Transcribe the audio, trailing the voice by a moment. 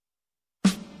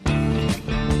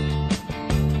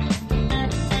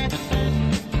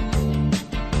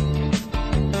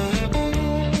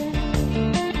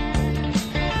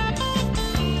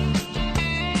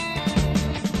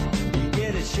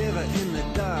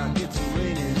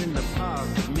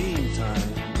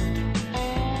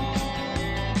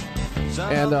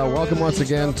And welcome once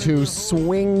again to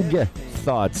Swing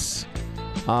Thoughts.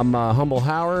 I'm Humble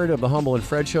Howard of the Humble and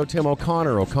Fred Show. Tim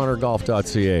O'Connor,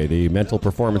 o'connorgolf.ca, the mental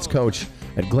performance coach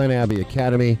at Glen Abbey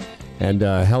Academy, and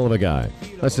hell of a guy.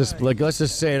 Let's just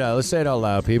say it out. Let's say it out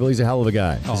loud, people. He's a hell of a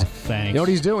guy. Oh, thanks. You know what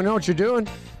he's doing? You know what you're doing?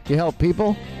 You help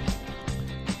people.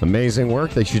 Amazing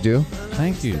work that you do.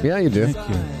 Thank you. Yeah, you do. Thank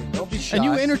you. Don't be shy. And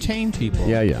you entertain people.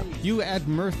 Yeah, yeah. You add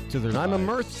mirth to their I'm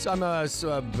lives. I'm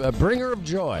a bringer of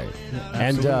joy.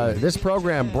 And Absolutely. this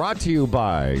program brought to you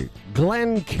by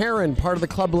Glen Cairn, part of the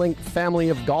Club Link family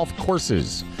of golf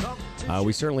courses.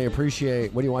 We certainly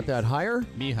appreciate... What do you want that higher?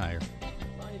 Be higher.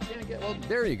 Well,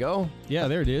 there you go. Yeah,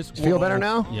 there it is. Feel better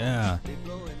now? Yeah.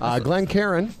 Glen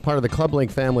Cairn, part of the Club Link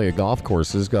family of golf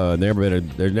courses. There's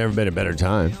never been a better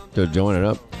time to join it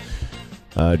up.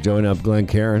 Join up Glen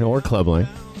Cairn or Club Link.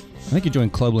 I think you join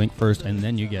Club Link first, and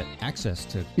then you get access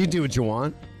to... You do what you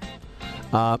want.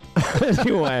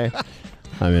 Anyway,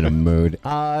 I'm in a mood.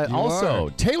 Also,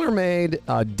 TaylorMade,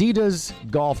 Adidas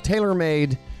Golf,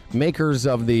 TaylorMade, makers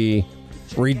of the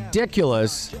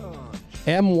ridiculous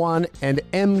M1 and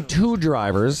M2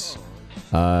 drivers.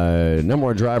 Number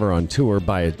one driver on tour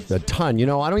by a ton. You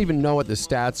know, I don't even know what the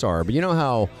stats are, but you know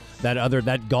how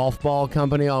that golf ball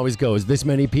company always goes, this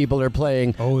many people are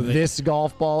playing this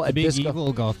golf ball at Big this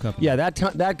Eagle Golf Company. Yeah,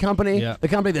 that company, Yeah. the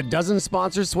company that doesn't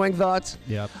sponsor Swing Thoughts.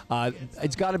 Yep.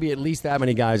 It's got to be at least that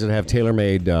many guys that have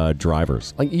TaylorMade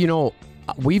drivers. Like, you know,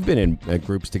 we've been in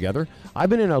groups together. I've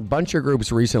been in a bunch of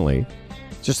groups recently,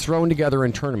 just thrown together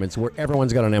in tournaments where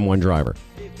everyone's got an M1 driver.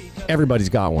 Everybody's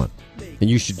got one, and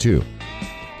you should too.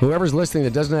 Whoever's listening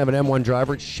that doesn't have an M1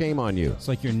 driver, shame on you. It's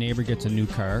like your neighbor gets a new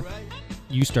car.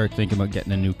 You start thinking about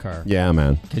getting a new car. Yeah,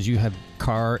 man. Because you have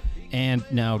car and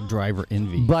now driver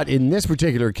envy. But in this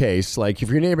particular case, like if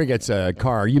your neighbor gets a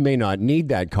car, you may not need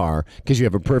that car because you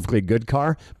have a perfectly good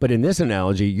car. But in this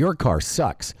analogy, your car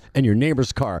sucks, and your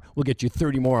neighbor's car will get you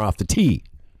 30 more off the tee.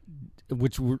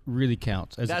 Which really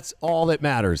counts. That's all that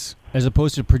matters. As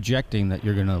opposed to projecting that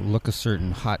you're going to look a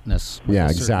certain hotness with Yeah, a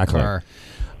certain exactly. car.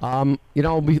 You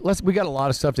know, we got a lot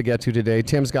of stuff to get to today.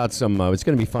 Tim's got some. It's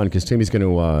going to be fun because Timmy's going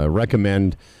to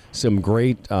recommend some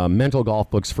great mental golf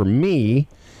books for me.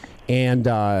 And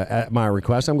at my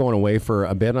request, I'm going away for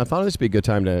a bit, and I thought this would be a good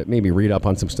time to maybe read up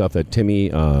on some stuff that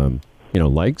Timmy,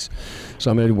 likes.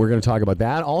 So we're going to talk about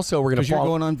that. Also, we're going to Because you're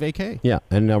going on vacay. Yeah,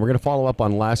 and we're going to follow up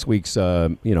on last week's,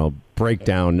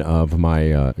 breakdown of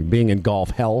my being in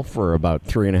golf hell for about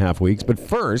 3.5 weeks. But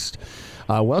first,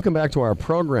 welcome back to our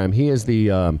program. He is he's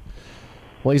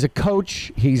a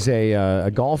coach. He's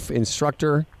a golf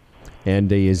instructor,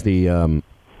 and he is the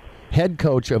head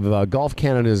coach of Golf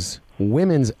Canada's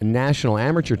women's national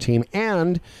amateur team,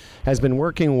 and has been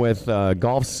working with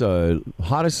golf's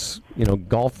hottest,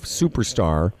 golf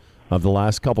superstar of the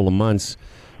last couple of months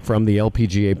from the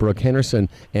LPGA, Brooke Henderson,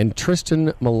 and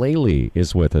Tristan Mullally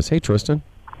is with us. Hey, Tristan.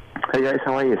 Hey guys,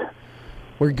 how are you?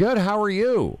 We're good. How are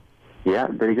you? Yeah,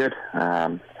 very good.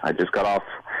 I just got off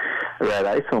red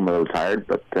ice, so I'm a little tired,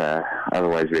 but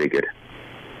otherwise very good.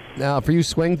 Now, for you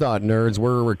Swing Thought nerds,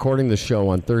 we're recording the show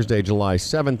on Thursday, July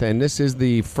 7th, and this is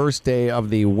the first day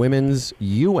of the Women's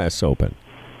U.S. Open.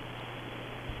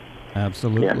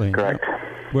 Absolutely. Yeah, correct.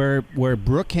 Where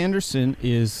Brooke Henderson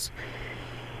is...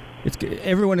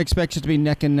 Everyone expects it to be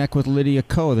neck and neck with Lydia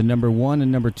Ko, the number 1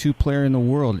 and number 2 player in the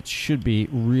world. It should be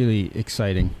really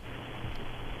exciting.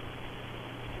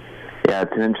 Yeah,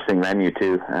 it's an interesting venue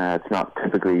too. It's not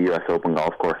typically a U.S. Open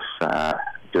golf course,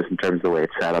 just in terms of the way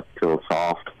it's set up, it's a little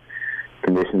soft.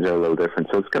 Conditions are a little different,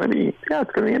 so it's going to be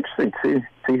interesting to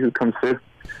see who comes through.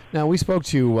 Now, we spoke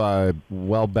to you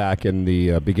well back in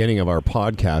the beginning of our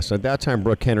podcast. At that time,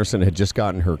 Brooke Henderson had just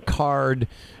gotten her card.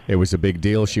 It was a big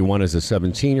deal. She won as a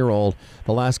 17-year-old.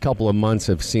 The last couple of months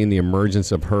have seen the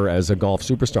emergence of her as a golf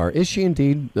superstar. Is she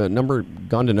indeed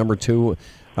gone to number 2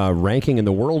 ranking in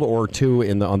the world, or 2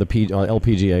 on the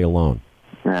LPGA alone?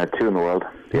 2 in the world.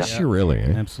 Yeah. Is she really?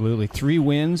 Eh? Absolutely. 3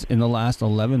 wins in the last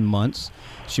 11 months.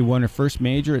 She won her first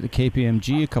major at the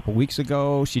KPMG a couple weeks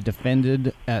ago. She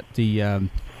defended at the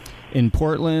in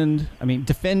Portland. I mean,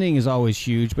 defending is always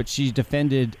huge, but she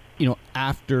defended,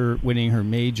 after winning her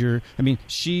major. I mean,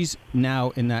 she's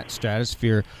now in that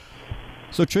stratosphere.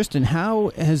 So, Tristan,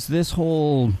 how has this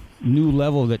whole new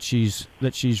level that she's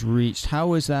reached,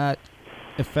 how is that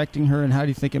affecting her, and how do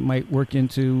you think it might work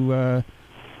into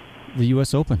the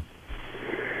U.S. Open?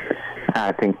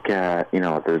 I think,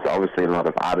 there's obviously a lot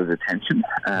of added attention.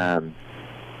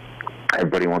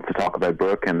 Everybody wants to talk about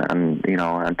Brooke and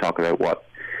talk about what,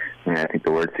 I think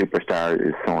the word superstar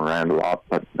is thrown around a lot,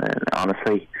 but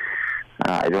honestly,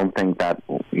 I don't think that,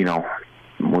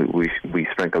 we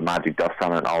sprinkle magic dust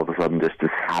on it, and all of a sudden this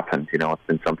just happened. You know, it's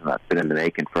been something that's been in the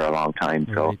making for a long time.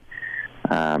 Right. So,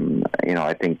 you know,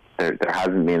 I think there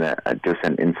hasn't been just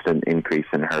an instant increase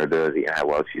in her ability and how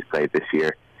well she's played this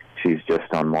year. She's just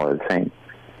done more of the same.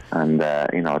 And,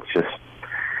 you know, it's just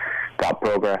that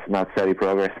progress and that steady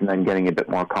progress, and then getting a bit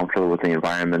more comfortable with the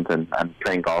environment and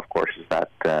playing golf courses that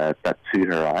suit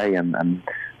her eye, and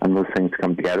those things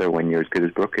come together when you're as good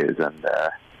as Brooke is. And,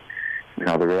 you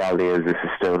know, the reality is this is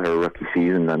still her rookie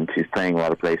season, and she's playing a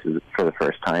lot of places for the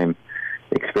first time,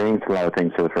 experienced a lot of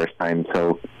things for the first time.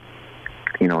 So,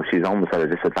 you know, she's almost at a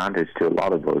disadvantage to a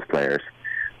lot of those players.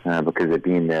 Because they've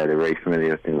been there, they're very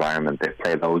familiar with the environment, they've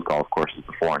played those golf courses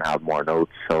before and have more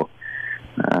notes. So,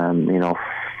 you know,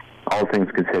 all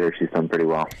things considered, she's done pretty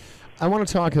well. I want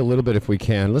to talk a little bit, if we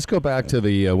can. Let's go back to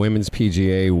the Women's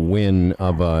PGA win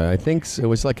of, I think it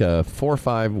was like 4 or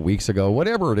 5 weeks ago,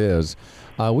 whatever it is.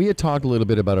 We had talked a little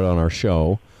bit about it on our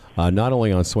show, not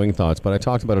only on Swing Thoughts, but I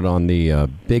talked about it on the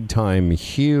big-time,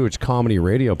 huge comedy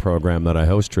radio program that I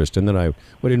host, Tristan, that I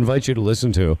would invite you to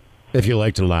listen to, if you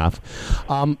like to laugh.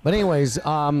 But anyways,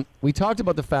 we talked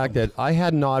about the fact that I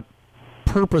had not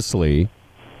purposely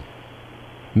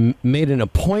made an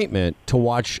appointment to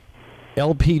watch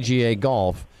LPGA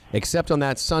golf, except on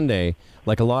that Sunday.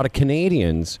 Like a lot of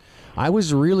Canadians, I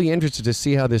was really interested to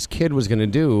see how this kid was going to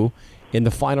do in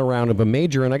the final round of a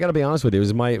major. And I got to be honest with you, it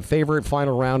was my favorite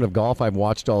final round of golf I've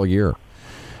watched all year.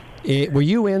 Were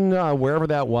you in wherever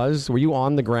that was? Were you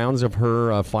on the grounds of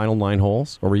her final 9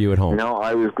 holes, or were you at home? No,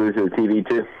 I was glued to the TV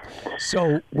too.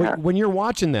 So when you're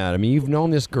watching that, I mean, you've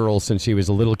known this girl since she was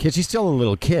a little kid. She's still a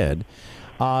little kid.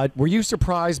 Were you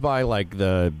surprised by like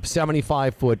the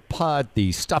 75-foot putt,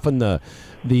 the stuff in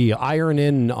the iron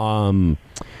in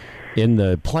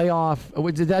the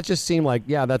playoff? Did that just seem like,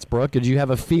 yeah, that's Brooke? Did you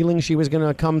have a feeling she was going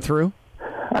to come through?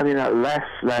 I mean, less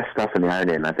stuff in the iron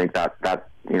in. I think that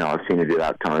you know, I've seen her do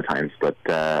that a ton of times, but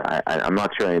I'm not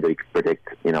sure anybody could predict,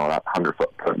 you know, that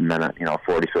 100-foot putt and then, you know,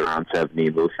 40-foot around 70.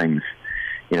 Those things,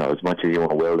 you know, as much as you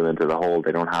want to will them into the hole,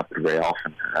 they don't happen very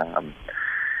often.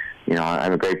 You know,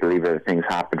 I'm a great believer that things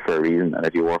happen for a reason, and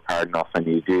if you work hard enough and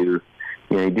you do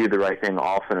the right thing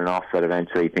often enough, that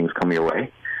eventually things come your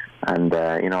way. And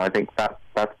you know, I think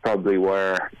that's probably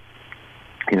where,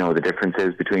 you know, the difference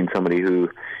is between somebody who,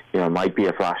 you know, might be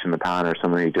a flash in the pan, or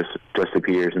somebody who just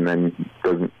appears and then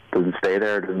doesn't stay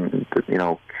there, doesn't, you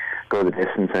know, go the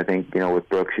distance. I think, you know, with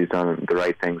Brooke, she's done the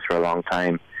right things for a long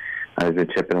time and has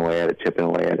been chipping away at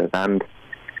it. And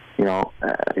you know,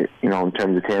 in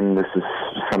terms of Tim, this is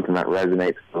something that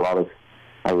resonates with a lot of,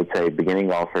 I would say, beginning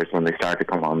golfers when they start to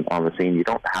come on the scene. You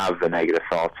don't have the negative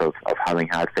thoughts of having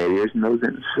had failures in those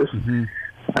instances.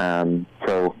 Mm-hmm.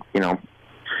 So, you know,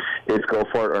 it's go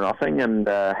for it or nothing, and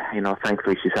you know,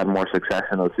 thankfully she's had more success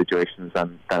in those situations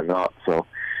than not. So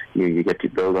you get to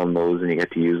build on those, and you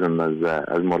get to use them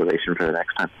as motivation for the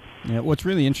next time. Yeah, what's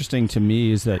really interesting to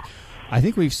me is that I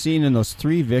think we've seen in those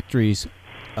 3 victories,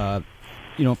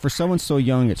 you know, for someone so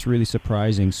young, it's really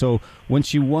surprising. So when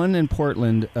she won in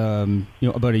Portland, you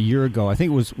know, about a year ago, I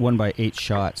think it was won by 8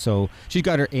 shots. So she's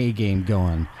got her A game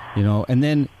going, you know. And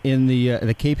then in the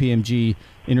KPMG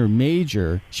in her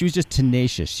major, she was just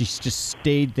tenacious. She just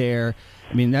stayed there.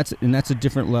 I mean, that's a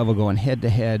different level, going head to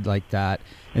head like that.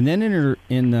 And then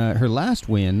in her last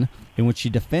win, in which she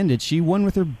defended, she won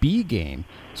with her B game.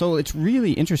 So it's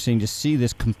really interesting to see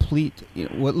this complete, you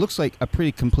know, what looks like a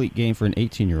pretty complete game for an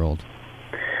 18-year-old.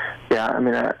 Yeah, I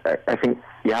mean, I think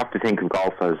you have to think of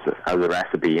golf as a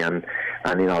recipe, and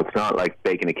you know, it's not like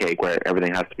baking a cake where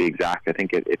everything has to be exact. I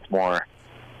think it's more,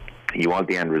 you want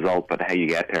the end result, but how you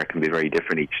get there can be very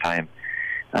different each time.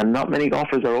 And not many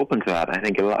golfers are open to that. I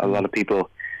think a lot of people,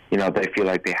 you know, they feel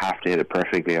like they have to hit it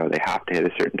perfectly, or they have to hit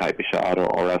a certain type of shot,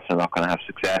 or else they're not going to have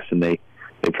success, and they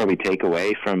probably take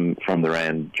away from the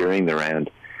round during the round.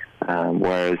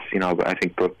 Whereas, you know, I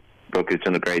think Brooke has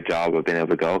done a great job of being able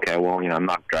to go, okay, well, you know, I'm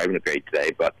not driving it great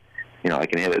today, but, you know, I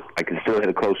can still hit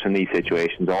it close in these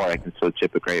situations, or I can still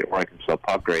chip it great, or I can still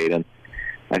putt great. And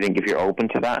I think if you're open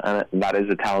to that, and that is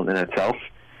a talent in itself,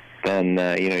 then,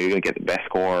 you know, you're going to get the best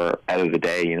score out of the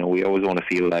day. You know, we always want to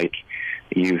feel like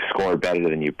you've scored better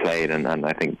than you played, and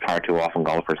I think far too often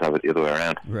golfers have it the other way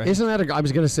around. Right. Isn't that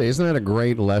a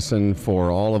great lesson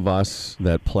for all of us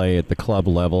that play at the club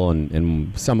level,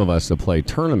 and some of us that play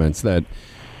tournaments, that,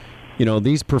 you know,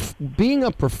 being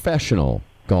a professional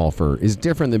golfer is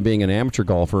different than being an amateur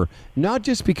golfer, not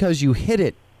just because you hit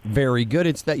it very good.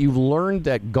 It's that you've learned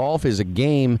that golf is a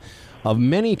game of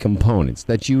many components,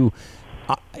 that you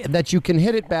can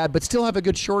hit it bad but still have a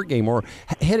good short game, or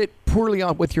hit it poorly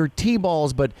with your tee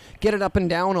balls, but get it up and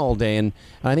down all day. And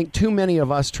I think too many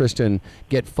of us, Tristan,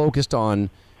 get focused on,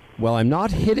 well, I'm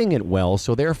not hitting it well,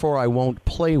 so therefore I won't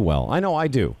play well. I know I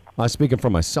do. I'm speaking for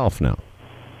myself now.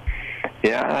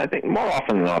 Yeah, I think more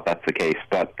often than not that's the case.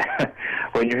 But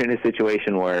when you're in a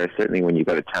situation where, certainly when you've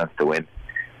got a chance to win,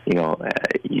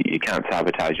 you can't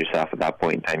sabotage yourself at that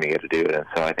point in time. You got to do it. And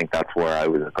so I think that's where I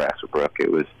was impressed with Brooke.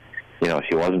 It was,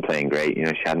 she wasn't playing great.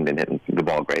 She hadn't been hitting the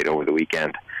ball great over the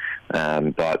weekend,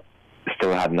 but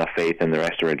still had enough faith in the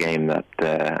rest of her game that,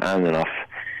 and enough,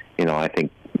 I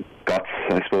think, guts,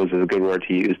 I suppose, is a good word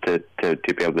to use to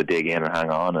be able to dig in and hang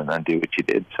on and do what you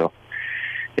did. So,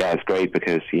 yeah, it's great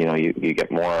because, you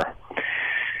get more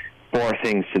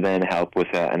things to then help with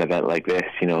an event like this,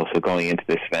 so going into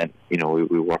this event,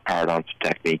 we work hard on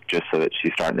some technique just so that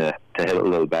she's starting to hit it a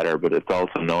little better, but it's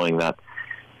also knowing that,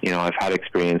 I've had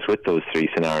experience with those three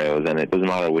scenarios, and it doesn't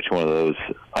matter which one of those,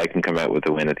 I can come out with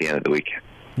a win at the end of the week.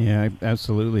 Yeah,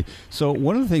 absolutely. So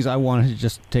one of the things I wanted to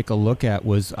just take a look at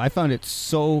was, I found it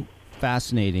so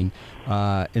fascinating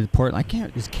in Portland.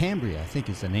 It's Cambria, I think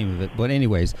is the name of it. But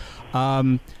anyways,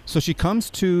 so she comes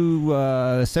to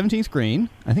 17th green.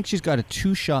 I think she's got a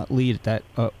 2-shot lead at that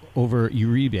over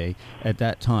Uribe at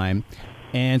that time,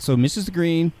 and so misses the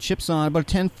green, chips on about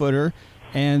a 10-footer,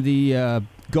 and the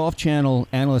Golf Channel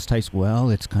analyst types, well,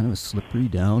 it's kind of a slippery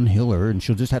downhiller, and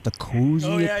she'll just have to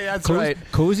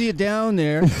cozy it down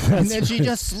there, and then she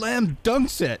just slam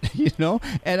dunks it,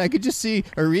 And I could just see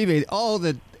Uribe, all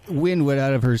the wind went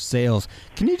out of her sails.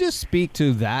 Can you just speak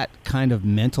to that kind of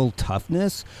mental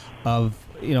toughness of,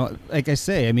 like I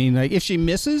say, I mean, like if she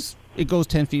misses, it goes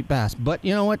 10 feet past. But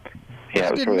you know what? Yeah,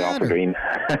 it was really off the green.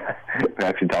 We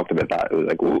actually talked about that. It was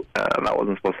like, ooh, that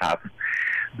wasn't supposed to happen.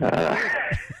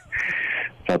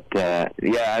 But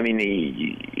yeah, I mean,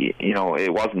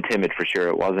 it wasn't timid for sure.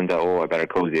 It wasn't I better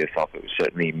cozy this up. It was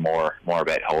certainly more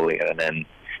about holding it, and then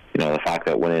the fact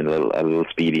that it went in a little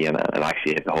speedy and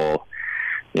actually hit the hole.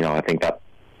 I think that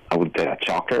I would say that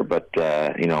shocked her, but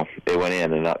they went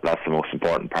in, and that's the most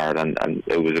important part. And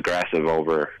it was aggressive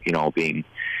over being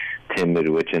timid,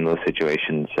 which in those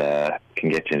situations can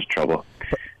get you into trouble.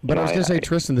 But I was going to say,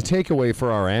 Tristan, the takeaway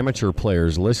for our amateur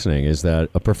players listening is that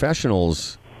a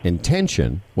professional's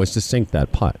intention was to sink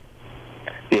that putt.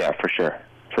 Yeah, for sure.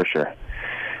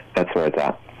 That's where it's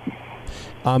at.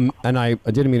 And I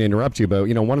didn't mean to interrupt you, but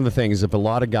one of the things, if a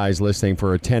lot of guys listening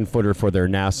for a 10-footer for their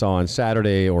Nassau on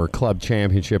Saturday or club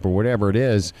championship or whatever it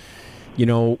is,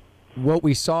 what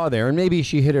we saw there, and maybe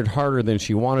she hit it harder than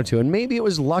she wanted to, and maybe it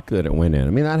was luck that it went in. I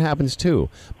mean, that happens too.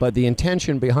 But the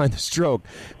intention behind the stroke,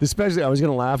 especially, I was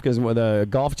going to laugh because with a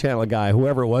Golf Channel guy,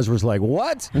 whoever it was like,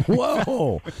 what?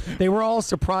 Whoa! They were all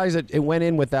surprised that it went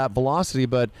in with that velocity.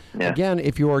 But again,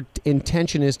 if your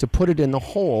intention is to put it in the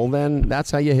hole, then that's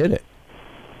how you hit it.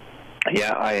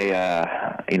 Yeah,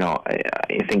 I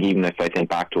think even if I think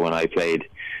back to when I played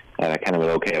at kind of an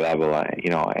okay level,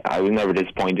 I was never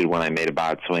disappointed when I made a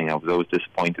bad swing. I was always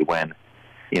disappointed when,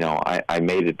 I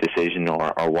made a decision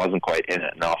or wasn't quite in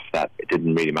it enough that it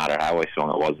didn't really matter how I swung.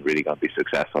 It wasn't really going to be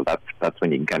successful. That's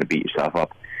when you can kind of beat yourself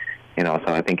up. So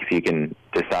I think if you can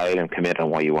decide and commit on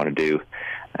what you want to do,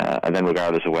 and then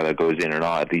regardless of whether it goes in or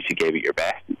not, at least you gave it your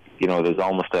best. There's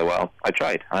almost I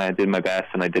tried. I did my best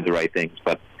and I did the right things,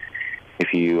 but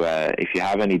if you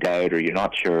have any doubt or you're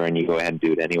not sure and you go ahead and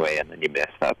do it anyway and then you miss,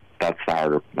 that's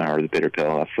the bitter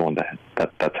pill. That's the one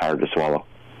that's hard to swallow.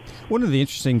 One of the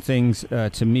interesting things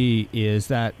to me is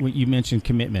that when you mentioned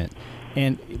commitment,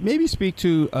 and maybe speak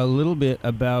to a little bit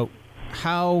about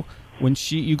how when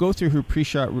she goes through her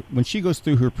pre-shot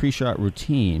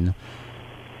routine,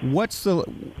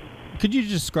 could you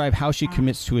describe how she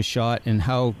commits to a shot and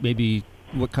how maybe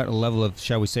what kind of level of,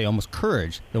 shall we say, almost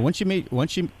courage that once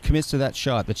she commits to that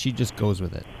shot, that she just goes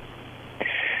with it?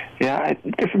 Yeah,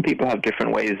 different people have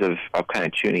different ways of kind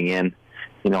of tuning in.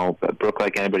 Brooke,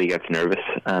 like anybody, gets nervous,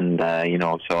 and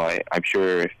so I'm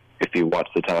sure if you watch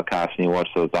the telecast and you watch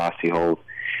those last few holes,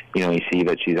 you see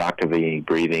that she's actively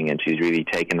breathing and she's really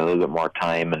taking a little bit more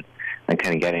time and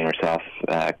kind of getting herself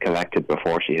collected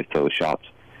before she hits those shots.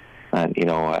 And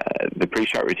the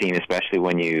pre-shot routine, especially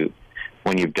when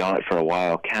you've done it for a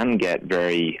while, can get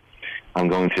very, I'm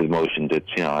going through the motions. It's,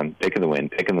 I'm picking the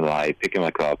wind, picking the lie, picking my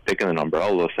club, picking the number,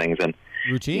 all those things. And,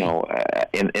 routine.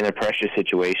 In a pressure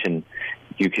situation,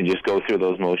 you can just go through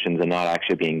those motions and not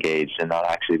actually be engaged and not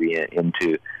actually be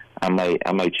into, am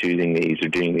I choosing these or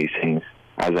doing these things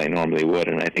as I normally would?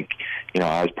 And I think,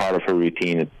 as part of her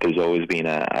routine, there's always been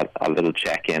a little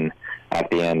check-in at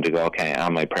the end to go, okay,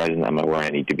 am I present? Am I where I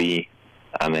need to be?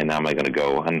 And then am I going to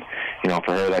go? And,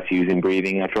 for her, that's using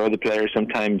breathing. And for other players,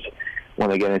 sometimes when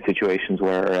they get in situations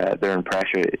where they're in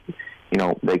pressure,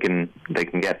 they can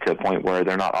get to a point where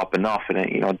they're not up enough,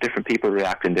 and different people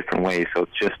react in different ways. So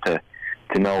it's just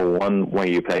to know, one, where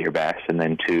you play your best, and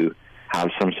then two, have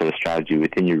some sort of strategy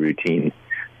within your routine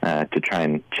to try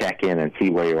and check in and see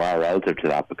where you are relative to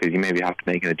that, because you maybe have to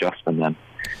make an adjustment then.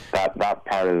 That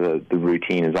part of the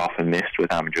routine is often missed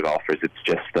with amateur golfers. It's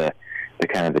just the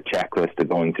kind of the checklist of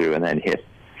going through and then hit.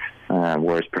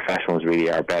 Whereas professionals really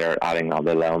are better at adding a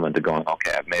little element of going,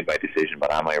 okay, I've made my decision,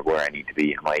 but am I where I need to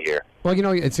be? Am I here? Well,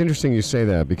 it's interesting you say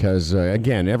that, because,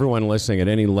 again, everyone listening at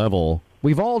any level,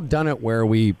 we've all done it where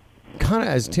we kind of,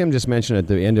 as Tim just mentioned at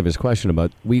the end of his question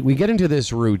about, we get into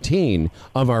this routine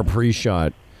of our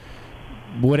pre-shot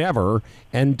whatever,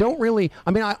 and don't really,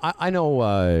 I know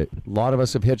a lot of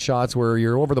us have hit shots where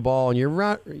you're over the ball and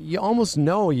you almost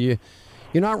know you're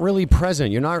not really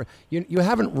present. You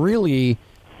haven't really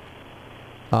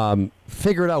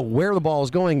figured out where the ball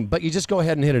is going, but you just go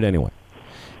ahead and hit it anyway.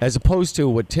 As opposed to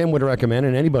what Tim would recommend,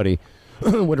 and anybody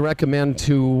would recommend,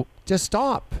 to just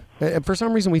stop. For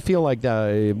some reason, we feel like,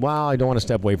 I don't want to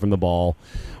step away from the ball.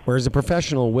 Whereas a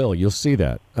professional will. You'll see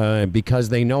that because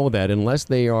they know that unless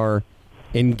they are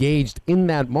engaged in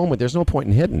that moment, there's no point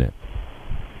in hitting it.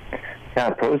 Yeah,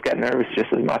 pros get nervous just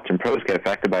as much, and pros get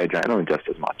affected by adrenaline just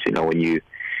as much.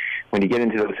 When you get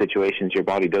into those situations, your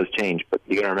body does change, but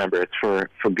you got to remember it's for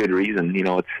good reason.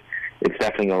 It's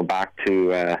definitely going back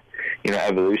to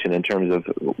evolution in terms of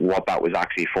what that was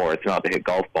actually for. It's not to hit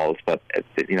golf balls, but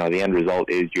the end result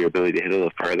is your ability to hit a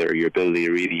little further, your ability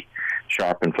to really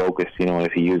sharpen focus.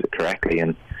 If you use it correctly.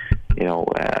 And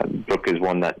Brooke is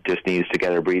one that just needs to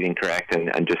get her breathing correct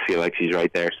and just feel like she's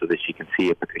right there so that she can see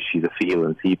it, because she's a feel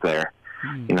and see player.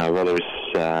 Others,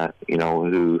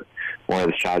 who, one of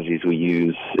the strategies we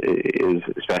use is,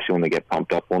 especially when they get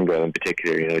pumped up, one girl in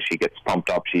particular, she gets pumped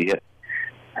up, she hit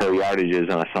her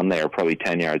yardages on a Sunday are probably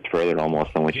 10 yards further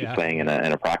almost than when she's playing in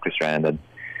a practice round. And,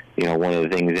 one of the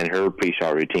things in her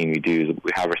pre-shot routine we do is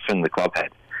we have her swing the club head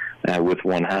with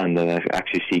one hand and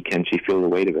actually see, can she feel the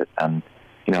weight of it? And,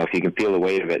 if you can feel the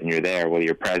weight of it and you're there, well,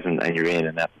 you're present and you're in,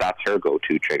 and that's her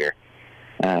go-to trigger.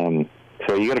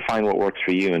 So you got to find what works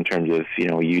for you in terms of,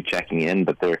 you checking in,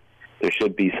 but there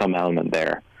should be some element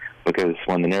there, because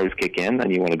when the nerves kick in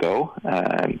and you want to go,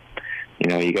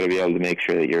 you got to be able to make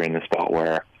sure that you're in the spot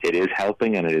where it is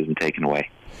helping and it isn't taken away.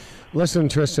 Listen,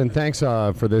 Tristan, thanks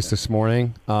for this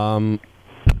morning.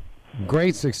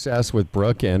 Great success with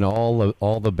Brooke, and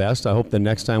all the best. I hope the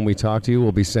next time we talk to you,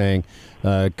 we'll be saying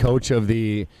coach of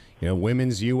the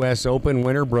Women's U.S. Open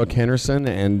winner, Brooke Henderson,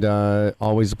 and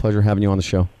always a pleasure having you on the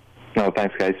show. No,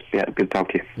 thanks, guys. Yeah, good to talk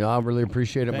to you. Yeah, I really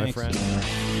appreciate it, Thanks. my friend.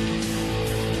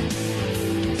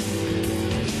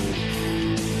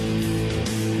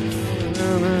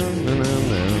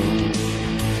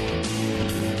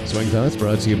 Swing Thoughts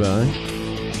brought to you by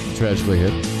Tragically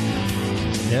Hip.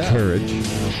 Courage.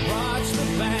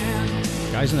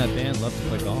 Guys in that band love to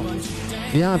play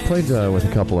golf. Yeah, I played with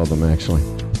a couple of them, actually.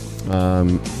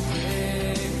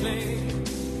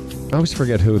 I always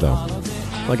forget who, though.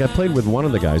 Like, I played with one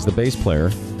of the guys, the bass player.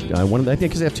 I think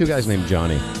because they have two guys named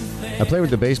Johnny. I played with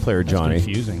the bass player, Johnny. That's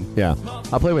confusing. Yeah.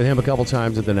 I played with him a couple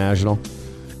times at the National.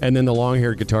 And then the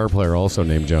long-haired guitar player also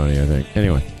named Johnny, I think.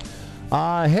 Anyway.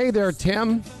 Hey there,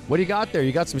 Tim. What do you got there?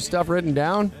 You got some stuff written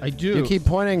down? I do. You keep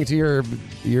pointing to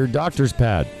your doctor's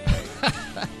pad.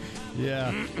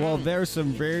 Yeah. Well, there's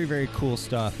some very, very cool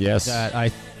stuff. Yes. That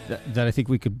I think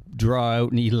we could draw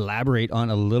out and elaborate on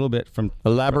a little bit from.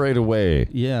 Elaborate away.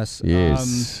 Yes.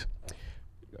 Yes.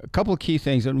 A couple of key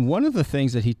things, and one of the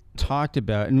things that he talked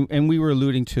about, and we were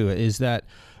alluding to it, is that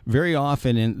very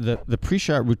often in the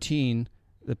pre-shot routine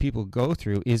that people go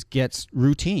through gets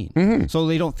routine. Mm-hmm. So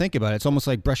they don't think about it. It's almost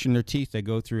like brushing their teeth. They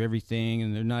go through everything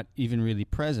and they're not even really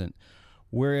present.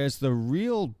 Whereas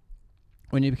when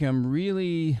you become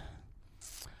really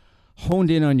honed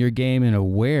in on your game and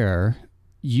aware,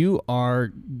 you are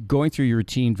going through your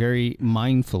routine very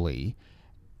mindfully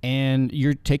and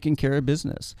you're taking care of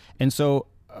business. And so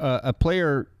a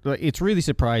player, it's really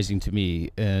surprising to me,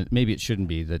 and maybe it shouldn't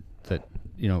be, that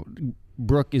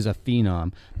Brooke is a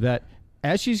phenom, that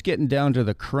as she's getting down to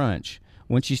the crunch,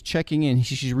 when she's checking in,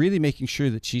 she's really making sure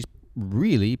that she's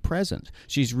really present.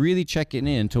 She's really checking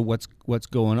in to what's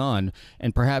going on,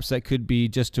 and perhaps that could be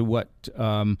just to what's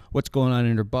going on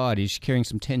in her body. She's carrying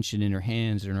some tension in her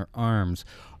hands and her arms.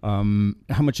 How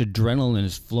much adrenaline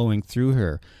is flowing through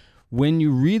her. When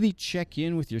you really check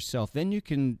in with yourself, then you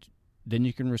can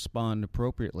respond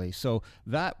appropriately. So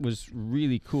that was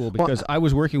really cool, because I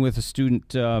was working with a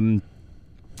student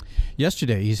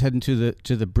yesterday. He's heading to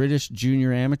the British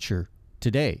Junior Amateur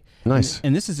today. Nice.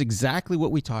 And this is exactly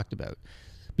what we talked about.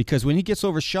 because when he gets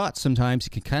over shots, sometimes he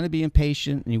can kind of be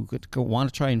impatient and you want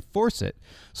to try and force it.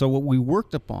 So what we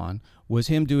worked upon was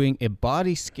him doing a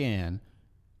body scan,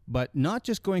 but not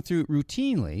just going through it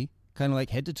routinely, kind of like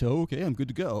head to toe, okay, I'm good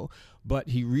to go. But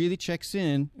he really checks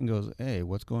in and goes, hey,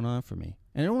 what's going on for me?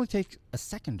 And it only takes a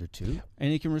second or two,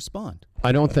 and he can respond.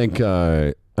 I don't think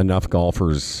enough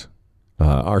golfers,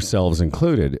 ourselves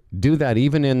included, do that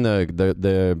even in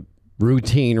the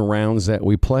routine rounds that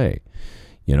we play.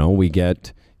 You know, we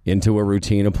get into a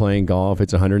routine of playing golf.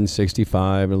 It's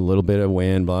 165, a little bit of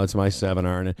wind, blah, it's my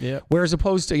 7-iron. Yep. Whereas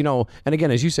opposed to, you know, and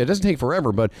again, as you said, it doesn't take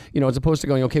forever, but, you know, as opposed to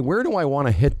going, okay, where do I want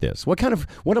to hit this? What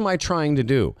am I trying to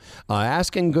do?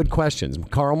 Asking good questions.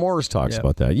 Carl Morris talks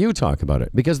about that. You talk about it.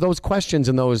 Because those questions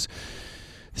and those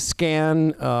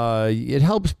scan, it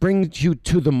helps bring you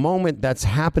to the moment that's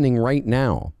happening right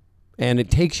now. And it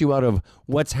takes you out of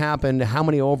what's happened, how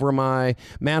many over am I,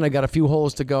 man, I got a few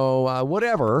holes to go,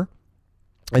 whatever.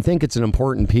 I think it's an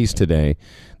important piece today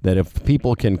that if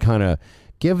people can kind of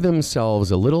give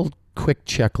themselves a little quick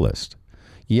checklist.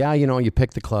 Yeah, you know, you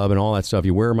pick the club and all that stuff.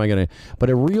 Where am I going to? But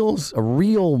a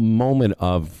real moment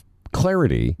of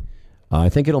clarity. I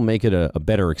think it'll make it a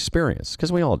better experience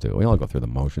because we all do. We all go through the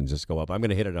motions, just go up. I'm going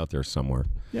to hit it out there somewhere.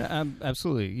 Yeah,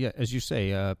 absolutely. Yeah, as you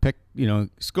say, pick. You know,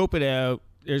 scope it out.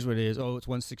 Here's what it is. Oh, it's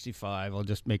 165. I'll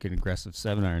just make an aggressive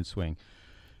 7-iron swing.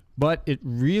 But it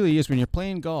really is when you're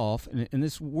playing golf, and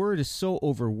this word is so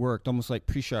overworked, almost like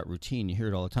pre-shot routine. You hear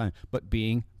it all the time. But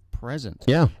being present.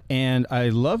 Yeah. And I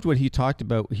loved what he talked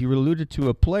about. He alluded to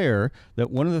a player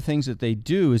that one of the things that they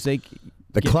do is they...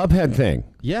 The club head thing.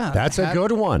 Yeah. That's a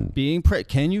good one.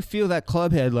 Can you feel that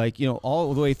club head, like, you know,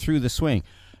 all the way through the swing?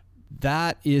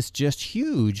 That is just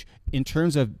huge in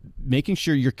terms of making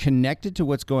sure you're connected to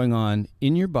what's going on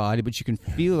in your body, but you can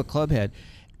feel the club head.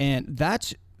 And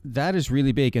that is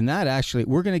really big. And that actually,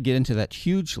 we're going to get into that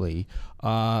hugely.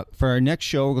 For our next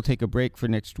show, we'll take a break for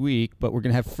next week, but we're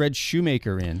going to have Fred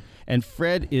Shoemaker in. And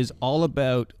Fred is all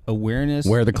about awareness.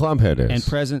 Where the club head is. And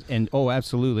present. And,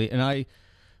 absolutely. And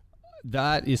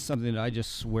that is something that I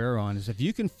just swear on, is if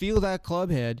you can feel that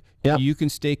club head, you can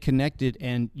stay connected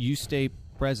and you stay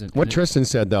present. What Tristan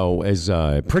said, though, is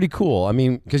pretty cool. I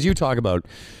mean, because you talk about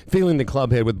feeling the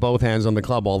club head with both hands on the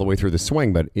club all the way through the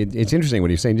swing, but it's interesting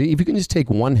what he's saying. If you can just take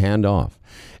one hand off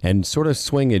and sort of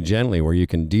swing it gently where you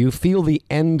can, do you feel the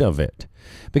end of it?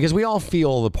 Because we all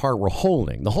feel the part we're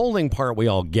holding. The holding part we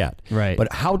all get. Right.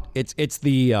 But how it's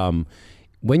the...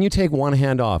 when you take one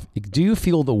hand off, do you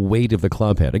feel the weight of the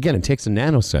club head? Again, it takes a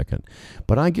nanosecond,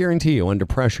 but I guarantee you, under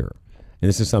pressure, and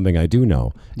this is something I do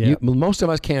know, most of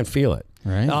us can't feel it.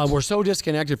 Right. We're so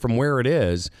disconnected from where it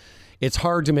is, it's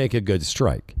hard to make a good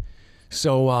strike.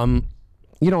 So,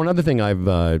 another thing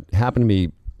I've happened to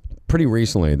me pretty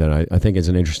recently that I think is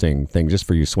an interesting thing just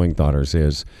for you swing thoughters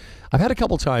is I've had a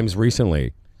couple times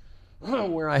recently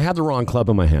where I had the wrong club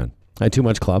in my hand. I had too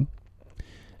much club,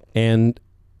 and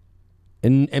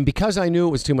because I knew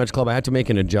it was too much club, I had to make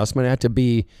an adjustment. I had to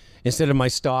be, instead of my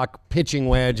stock pitching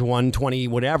wedge 120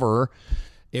 whatever,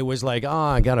 it was like,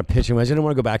 I got a pitching wedge. I didn't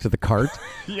want to go back to the cart.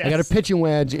 Yes. I got a pitching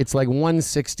wedge. It's like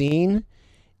 116,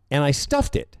 and I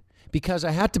stuffed it because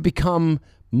I had to become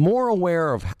more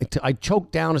aware of, I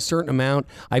choked down a certain amount.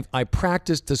 I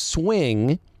practiced the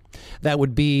swing that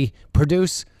would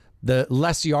produce the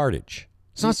less yardage.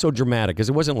 It's not so dramatic because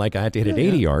it wasn't like I had to hit it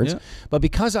 80 yards, but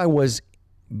because I was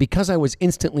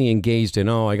instantly engaged in,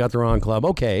 I got the wrong club.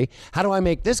 Okay, how do I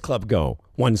make this club go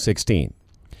 116?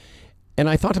 And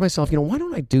I thought to myself, why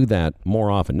don't I do that more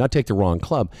often? Not take the wrong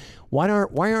club. Why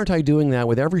aren't I doing that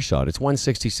with every shot? It's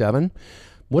 167.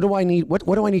 What do I need? What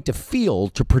do I need to feel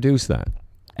to produce that?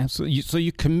 Absolutely. So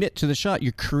you commit to the shot.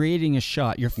 You're creating a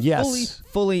shot. You're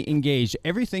fully engaged.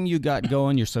 Everything you got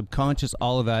going, your subconscious,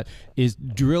 all of that is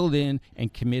drilled in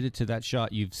and committed to that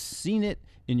shot. You've seen it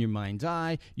in your mind's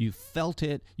eye. You felt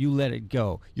it. You let it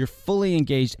go. You're fully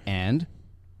engaged and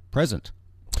present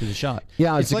to the shot.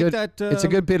 Yeah, it's a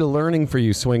good bit of learning for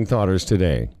you swing thoughters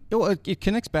today. It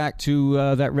connects back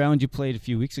to that round you played a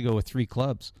few weeks ago with 3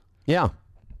 clubs. Yeah.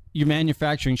 You're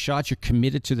manufacturing shots. You're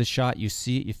committed to the shot. You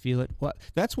see it. You feel it. Well,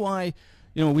 that's why,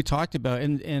 we talked about,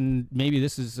 and maybe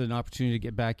this is an opportunity to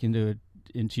get back into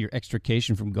your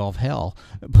extrication from golf hell.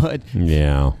 But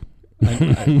yeah.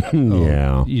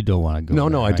 Yeah. You don't want to go.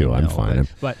 No, I do. I'm fine.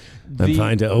 But I'm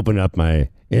fine to open up my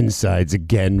insides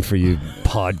again for you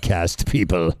podcast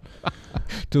people.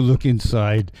 To look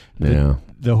inside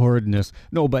the horridness.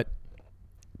 No, but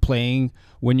playing,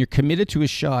 when you're committed to a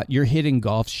shot, you're hitting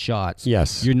golf shots.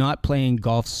 Yes. You're not playing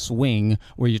golf swing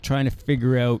where you're trying to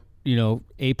figure out,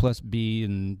 A plus B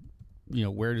and,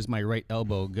 where does my right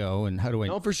elbow go and how do I...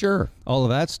 No, for sure. All of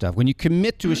that stuff. When you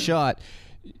commit to a shot,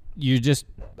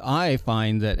 I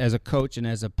find that as a coach and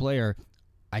as a player,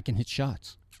 I can hit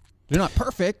shots. They're not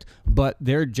perfect, but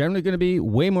they're generally going to be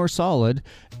way more solid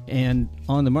and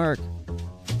on the mark.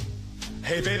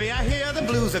 Hey, baby, I hear the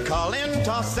blues are calling.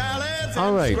 Toss salads.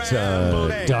 All right,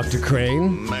 Dr.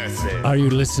 Crane, Mercy. are you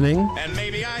listening? And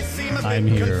maybe I seem a I'm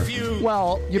bit here. confused.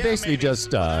 Well, you basically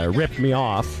just ripped me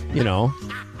off, you know.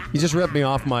 You just ripped me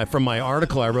off from my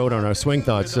article I wrote on our Swing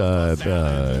Thoughts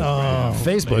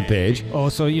Facebook page. Oh,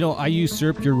 so I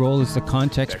usurped your role as the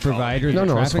context provider, No,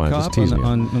 the it's traffic fine. Just cop tease me.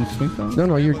 on Swing Thoughts?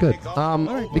 No, you're good.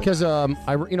 Because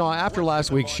after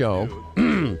last week's show,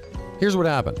 here's what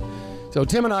happened. So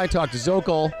Tim and I talked to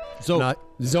Zokel,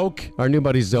 Zoke, our new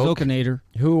buddy Zoke, Zokinator.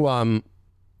 who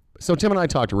so Tim and I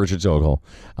talked to Richard Zokel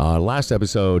last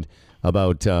episode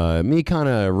about me kind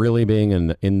of really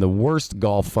being in the worst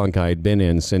golf funk I'd been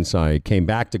in since I came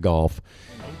back to golf.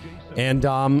 And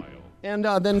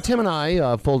then Tim and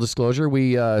I, full disclosure,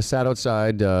 we sat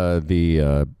outside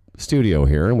the studio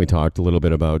here and we talked a little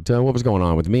bit about what was going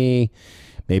on with me,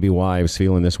 maybe why I was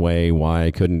feeling this way, why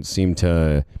I couldn't seem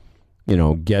to,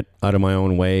 get out of my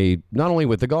own way, not only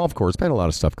with the golf course, but I had a lot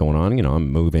of stuff going on. I'm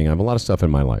moving. I have a lot of stuff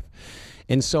in my life.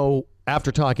 And so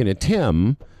after talking to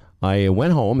Tim, I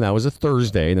went home. That was a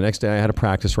Thursday. The next day I had a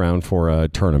practice round for a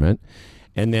tournament.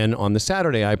 And then on the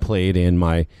Saturday, I played in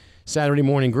my Saturday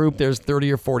morning group. There's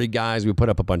 30 or 40 guys. We put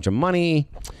up a bunch of money.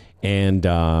 And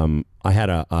I had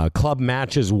a club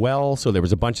match as well. So there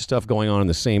was a bunch of stuff going on at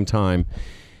the same time.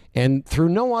 And through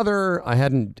no other, I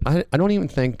don't even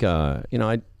think,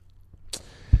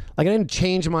 I didn't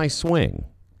change my swing.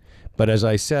 But as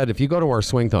I said, if you go to our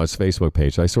Swing Thoughts Facebook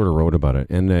page, I sort of wrote about it,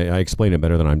 and I explained it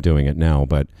better than I'm doing it now.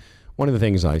 But one of the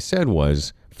things I said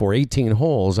was, for 18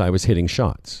 holes, I was hitting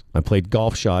shots. I played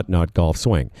golf shot, not golf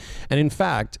swing. And in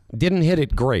fact, didn't hit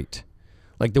it great.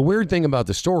 Like, the weird thing about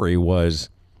the story was,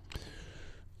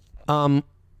 I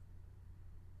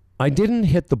didn't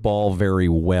hit the ball very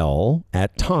well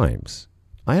at times.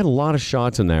 I had a lot of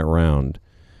shots in that round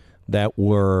that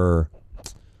were...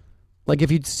 Like,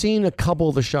 if you'd seen a couple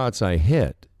of the shots I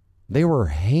hit, they were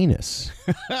heinous.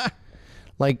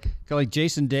 like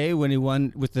Jason Day when he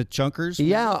won with the chunkers?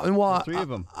 Yeah, and well, three of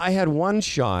them. I had one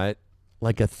shot,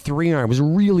 like a 3-iron. It was a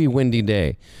really windy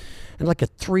day. And like a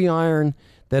 3-iron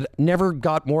that never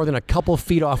got more than a couple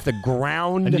feet off the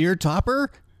ground. A near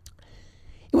topper?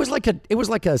 It was like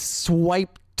a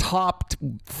swipe topped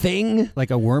thing.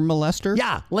 Like a worm molester?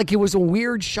 Yeah, like it was a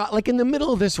weird shot. Like in the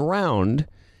middle of this round...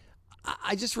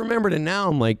 I just remembered it now.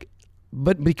 I'm like,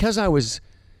 but because I was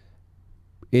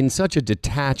in such a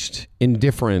detached,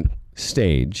 indifferent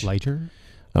stage. Lighter?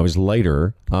 I was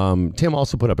lighter. Tim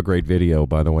also put up a great video,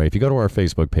 by the way. If you go to our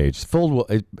Facebook page,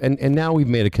 and now we've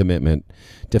made a commitment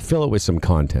to fill it with some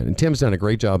content. And Tim's done a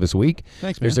great job this week.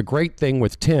 Thanks, man. There's a great thing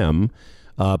with Tim,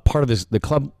 part of the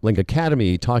Club Link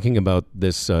Academy, talking about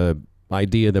this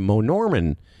idea that Mo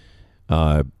Norman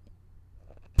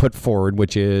put forward,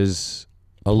 which is...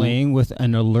 Playing with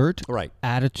an alert Right.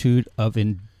 attitude of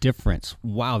indifference.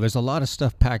 Wow, there's a lot of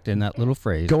stuff packed in that little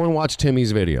phrase. Go and watch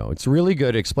Timmy's video. It's really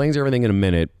good. It explains everything in a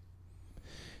minute.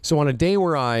 So on a day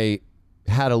where I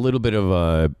had a little bit of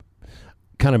a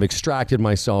kind of extracted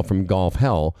myself from golf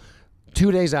hell,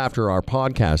 2 days after our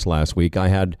podcast last week, I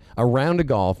had a round of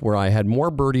golf where I had more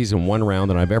birdies in one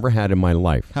round than I've ever had in my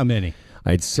life. How many?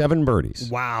 I had 7 birdies.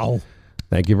 Wow.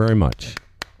 Thank you very much.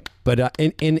 But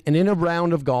in a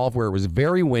round of golf where it was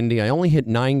very windy, I only hit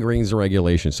 9 greens in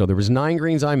regulation. So there was 9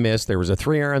 greens I missed. There was a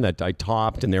 3-iron that I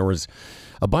topped, and there was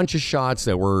a bunch of shots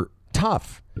that were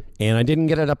tough. And I didn't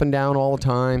get it up and down all the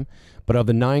time. But of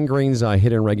the 9 greens I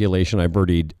hit in regulation, I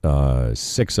birdied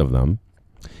 6 of them,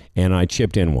 and I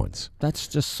chipped in once. That's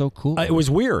just so cool. It was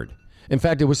weird. In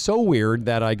fact, it was so weird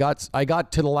that I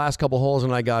got to the last couple holes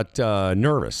and I got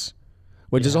nervous,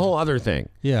 which is a whole other thing.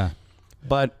 Yeah.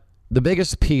 But the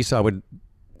biggest piece I would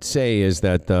say is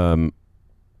that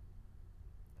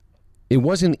it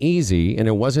wasn't easy and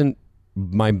it wasn't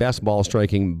my best ball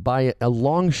striking by a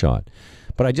long shot.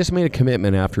 But I just made a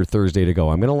commitment after Thursday to go,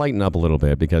 I'm going to lighten up a little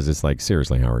bit because it's like,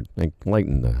 seriously, Howard, like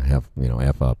lighten the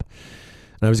F up.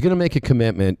 And I was going to make a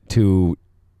commitment to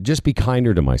just be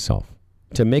kinder to myself,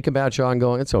 to make a bad shot and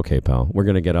go, it's okay, pal. We're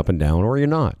going to get up and down, or you're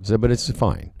not. So, but it's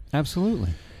fine. Absolutely.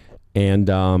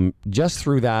 And just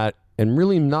through that, and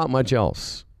really not much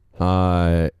else,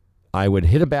 I would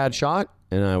hit a bad shot,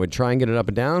 and I would try and get it up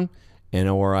and down,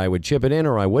 or I would chip it in,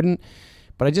 or I wouldn't.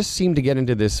 but I just seemed to get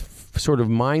into this sort of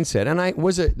mindset. And it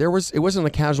wasn't a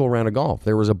casual round of golf.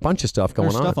 There was a bunch of stuff going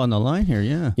There's stuff on the line here,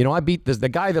 yeah. You know, I beat the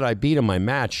guy that I beat in my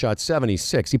match shot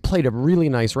 76. He played a really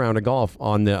nice round of golf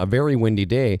on a very windy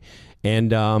day.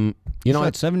 And, you know,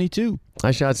 shot 72.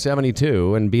 I shot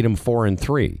 72 and beat him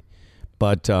 4-3.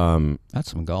 But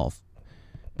that's some golf.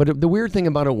 But the weird thing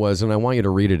about it was, and I want you to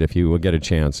read it if you get a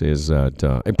chance, is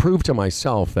that it proved to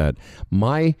myself that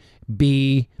my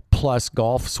B+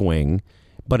 golf swing,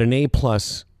 but an A+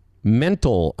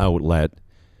 mental outlet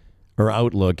or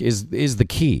outlook is the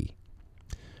key.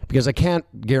 Because I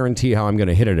can't guarantee how I'm going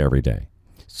to hit it every day.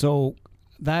 So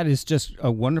that is just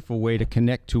a wonderful way to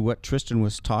connect to what Tristan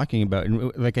was talking about.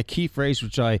 And like a key phrase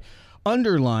which I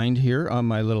underlined here on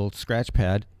my little scratch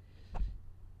pad.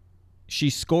 He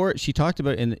talked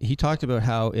about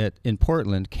how in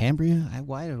Portland, Cambria.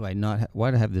 Why do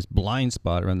I have this blind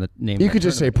spot around the name? You could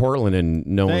just say Portland and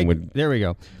no one would. There we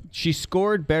go. She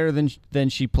scored better than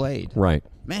she played. Right.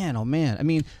 Man, oh man. I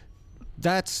mean,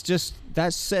 that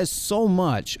says so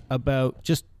much about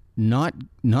just not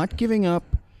giving up,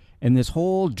 and this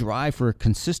whole drive for a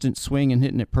consistent swing and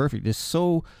hitting it perfect is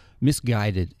so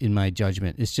misguided in my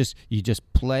judgment. It's just you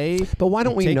just play. But why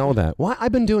don't we know that? Why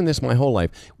I've been doing this my whole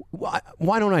life.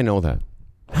 Why don't I know that?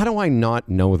 How do I not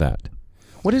know that?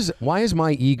 Why is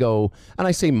my ego, and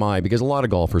I say my because a lot of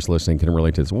golfers listening can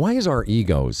relate to this. Why is our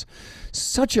egos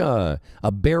such a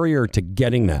barrier to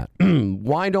getting that?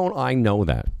 Why don't I know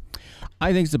that?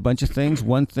 I think it's a bunch of things.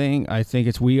 One thing, I think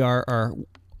it's we are our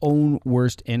own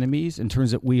worst enemies in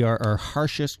terms that we are our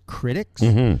harshest critics.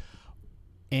 Mm-hmm.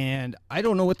 And I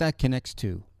don't know what that connects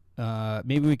to.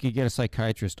 Maybe we could get a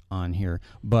psychiatrist on here.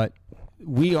 But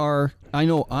I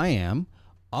know I am.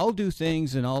 I'll do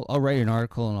things and I'll write an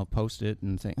article and I'll post it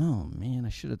and think, oh man,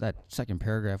 that second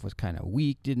paragraph was kind of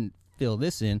weak, didn't fill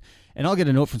this in. And I'll get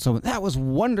a note from someone, that was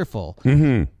wonderful.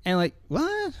 Mm-hmm. And like,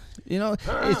 what? You know,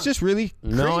 it's just really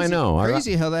crazy, no, I know.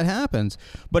 Crazy how that happens.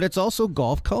 But it's also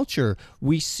golf culture.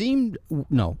 We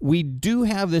do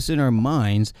have this in our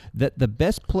minds that the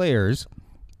best players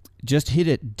just hit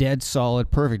it dead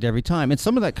solid perfect every time. And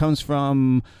some of that comes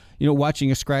from, watching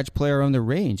a scratch player on the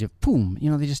range. If boom,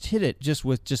 they just hit it just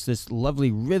with just this lovely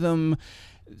rhythm,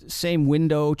 same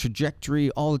window,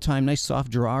 trajectory all the time, nice soft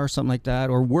draw or something like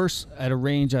that, or worse at a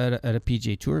range at a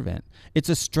PGA Tour event. It's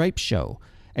a stripe show.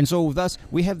 And so thus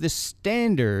we have this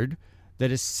standard that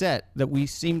is set that we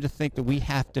seem to think that we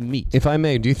have to meet. If I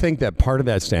may, do you think that part of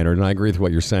that standard, and I agree with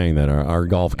what you're saying, that our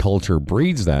golf culture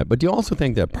breeds that, but do you also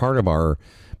think that part of our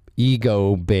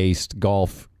ego-based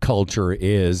golf culture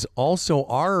is also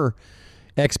our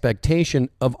expectation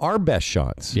of our best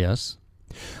shots? Yes.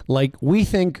 Like we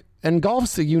think, and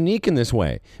golf's unique in this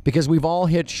way, because we've all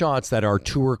hit shots that are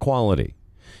tour quality.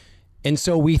 And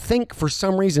so we think for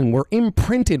some reason we're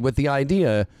imprinted with the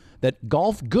idea that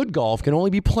good golf can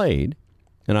only be played,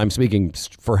 and I'm speaking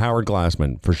for Howard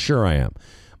Glassman, for sure I am.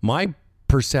 My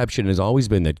perception has always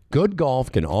been that good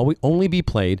golf can only be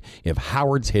played if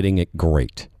Howard's hitting it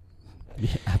great.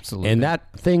 Yeah, absolutely. And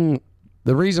that thing,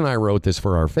 the reason I wrote this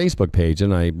for our Facebook page,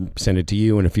 and I sent it to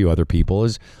you and a few other people,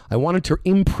 is I wanted to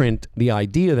imprint the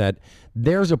idea that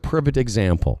there's a perfect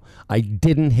example. I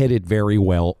didn't hit it very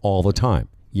well all the time.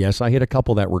 Yes, I hit a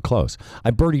couple that were close.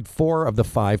 I birdied 4 of the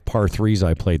 5 par 3s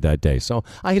I played that day, so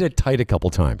I hit it tight a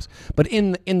couple times. But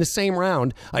in the same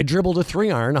round, I dribbled a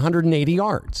 3-iron 180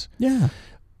 yards. Yeah.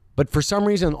 But for some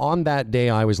reason on that day,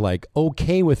 I was like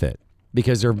okay with it.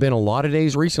 Because there have been a lot of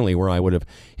days recently where I would have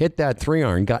hit that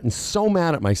 3-iron, gotten so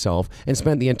mad at myself, and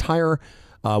spent the entire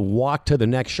walk to the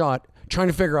next shot trying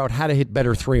to figure out how to hit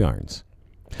better 3-irons.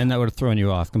 And that would have thrown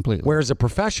you off completely. Whereas a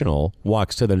professional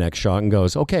walks to the next shot and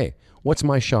goes, okay, what's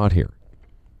my shot here?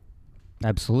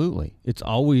 Absolutely. It's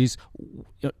always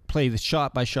play the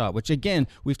shot by shot, which again,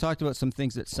 we've talked about some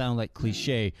things that sound like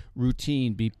cliche,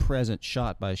 routine, be present,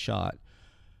 shot by shot.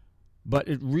 But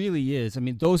it really is. I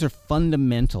mean, those are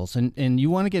fundamentals. And you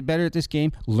want to get better at this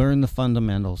game, learn the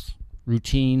fundamentals.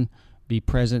 Routine, be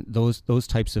present, those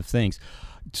types of things.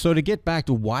 So to get back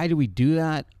to why do we do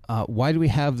that? Why do we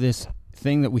have this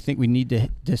thing that we think we need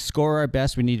to score our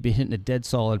best? We need to be hitting a dead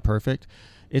solid perfect.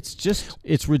 It's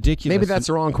ridiculous. Maybe that's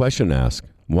the wrong question to ask.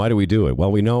 Why do we do it?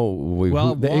 Well, we know...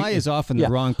 why is often the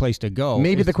wrong place to go.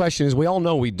 Maybe the question is, we all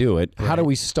know we do it. Right. How do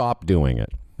we stop doing it?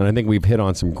 And I think we've hit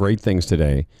on some great things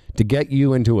today to get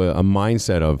you into a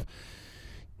mindset of,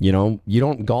 you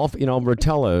don't golf.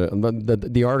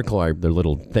 Rotella, the article, the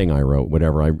little thing I wrote,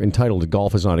 whatever, I entitled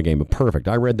 "Golf is not a game of perfect."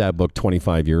 I read that book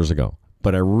 25 years ago,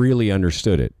 but I really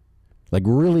understood it, like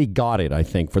really got it. I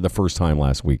think for the first time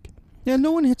last week. Yeah,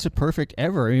 no one hits it perfect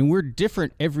ever. I mean, we're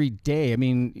different every day. I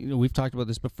mean, we've talked about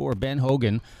this before. Ben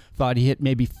Hogan thought he hit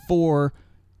maybe 4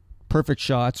 perfect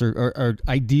shots or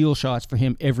ideal shots for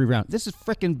him every round. This is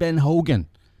frickin' Ben Hogan.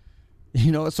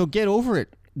 So get over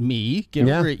it, me. Get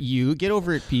over it, you. Get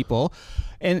over it, people.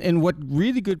 And what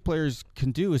really good players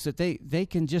can do is that they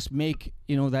can just make,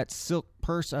 that silk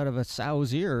purse out of a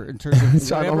sow's ear in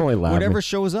terms of whatever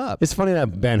shows up. It's funny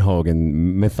that Ben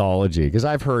Hogan mythology, because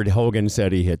I've heard Hogan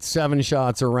said he hit 7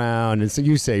 shots around, and so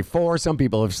you say 4. Some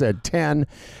people have said 10.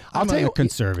 I'm tell you,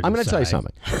 conservative. I'm going to tell you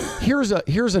something.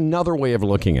 Here's another way of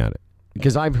looking at it,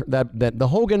 because I've that the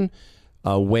Hogan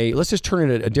way. Let's just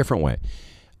turn it a different way.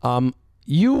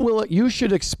 You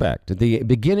should expect at the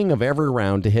beginning of every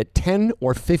round to hit 10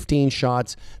 or 15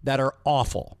 shots that are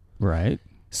awful. Right.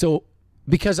 So,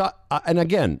 because and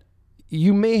again,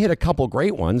 you may hit a couple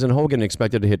great ones, and Hogan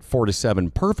expected to hit 4 to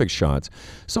 7 perfect shots.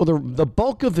 So the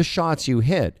bulk of the shots you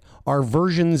hit are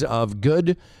versions of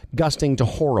good, gusting to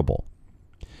horrible.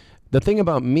 The thing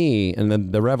about me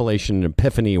and the revelation,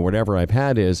 epiphany, or whatever I've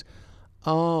had is,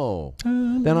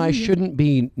 then I shouldn't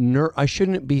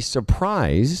be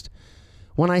surprised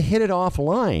when I hit it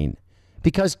offline,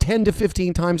 because 10 to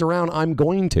 15 times around I'm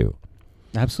going to.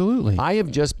 Absolutely. I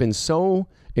have just been so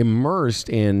immersed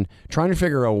in trying to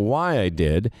figure out why I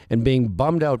did and being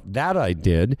bummed out that I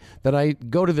did that I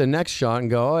go to the next shot and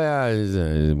go,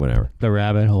 whatever. The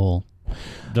rabbit hole.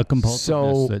 The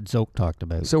compulsiveness that Zoke talked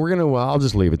about. So we're gonna. I'll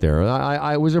just leave it there.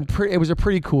 It was a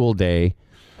pretty cool day,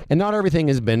 and not everything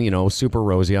has been super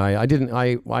rosy. I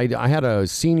had a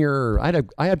senior.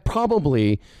 I had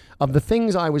probably, of the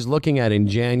things I was looking at in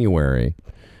January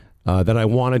that I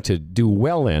wanted to do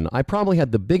well in, I probably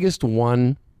had the biggest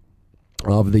one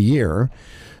of the year.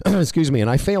 Excuse me, and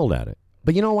I failed at it.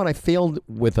 But you know what? I failed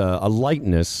with a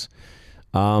lightness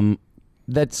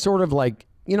that's sort of like.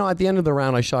 At the end of the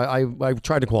round, I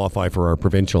tried to qualify for our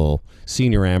provincial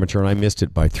senior amateur, and I missed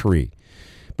it by 3.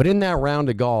 But in that round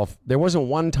of golf, there wasn't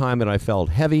one time that I felt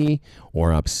heavy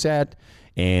or upset,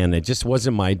 and it just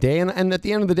wasn't my day. And at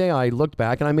the end of the day, I looked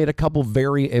back, and I made a couple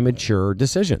very immature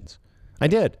decisions. I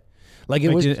did. Like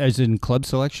it was as in club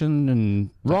selection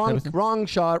and wrong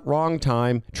shot, wrong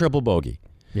time, triple bogey.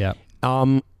 Yeah.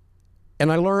 And I'm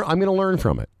going to learn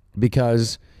from it,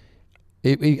 because.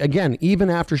 Again,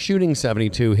 even after shooting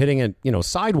 72, hitting it,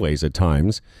 sideways at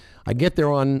times, I get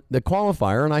there on the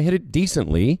qualifier and I hit it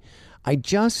decently. I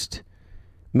just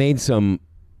made some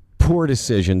poor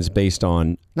decisions based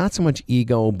on not so much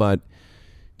ego, but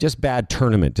just bad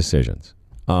tournament decisions.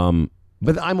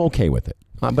 But I'm okay with it.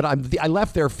 But I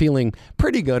left there feeling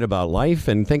pretty good about life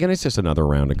and thinking it's just another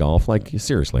round of golf. Like,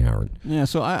 seriously, Howard. Yeah,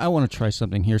 so I want to try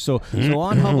something here. So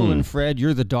on Hubble and Fred,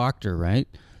 you're the doctor, right?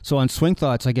 So on Swing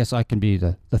Thoughts, I guess I can be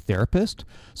the therapist.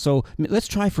 So let's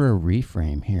try for a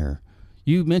reframe here.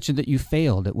 You mentioned that you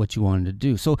failed at what you wanted to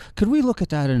do. So could we look at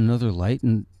that in another light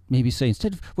and maybe say,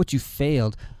 instead of what you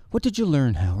failed, what did you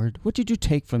learn, Howard? What did you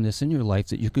take from this in your life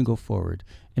that you can go forward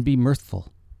and be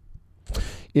mirthful?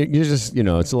 You're just,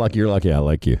 it's lucky. You're lucky I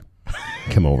like you.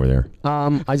 Come over there.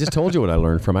 I just told you what I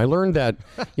learned from. I learned that,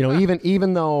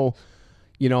 even though...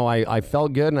 I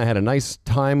felt good and I had a nice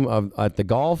time at the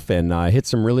golf and I hit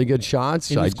some really good shots.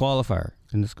 In this qualifier.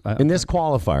 In this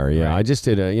qualifier, yeah. Right. I just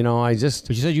did But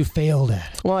you said you failed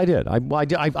at it. Well, I did.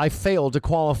 I failed to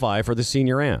qualify for the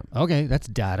senior am. Okay, that's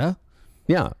data.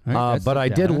 Yeah, right, but I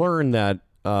did learn that.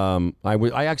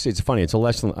 I actually, it's funny. It's a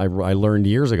lesson I learned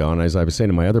years ago, and as I was saying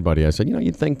to my other buddy, I said,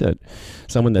 you'd think that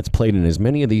someone that's played in as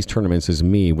many of these tournaments as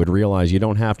me would realize you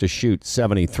don't have to shoot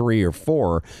 73 or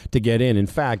 4 to get in. In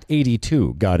fact,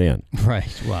 82 got in.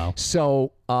 Right. Wow.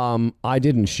 So I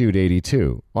didn't shoot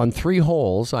 82. On 3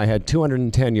 holes, I had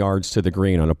 210 yards to the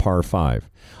green on a par 5.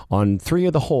 On 3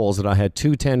 of the holes that I had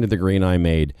 210 to the green, I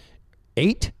made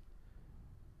 8,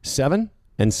 7,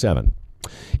 and 7.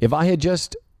 If I had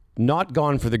just not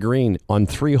gone for the green on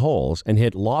 3 holes and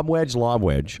hit lob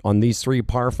wedge on these 3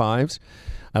 par 5s,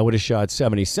 I would have shot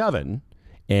 77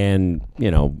 and,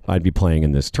 I'd be playing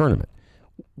in this tournament.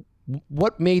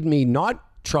 What made me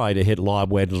not try to hit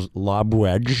lob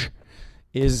wedge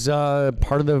is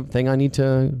part of the thing I need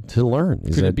to learn.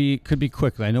 Could be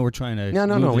quick. I know we're trying to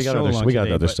No, we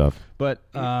got other stuff. But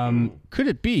could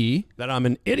it be that I'm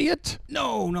an idiot?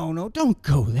 No, don't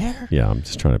go there. Yeah, I'm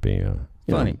just trying to be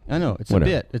funny. I know. It's whatever.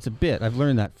 A bit. It's a bit. I've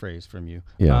learned that phrase from you.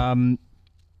 Yeah.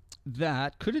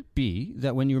 Could it be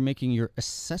that when you were making your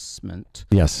assessment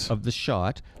of the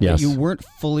shot, that you weren't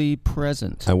fully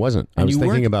present? I wasn't. I was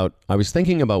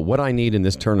thinking about what I need in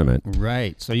this tournament.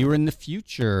 Right. So you were in the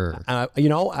future.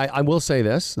 I will say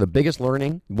this. The biggest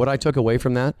learning, what I took away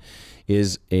from that,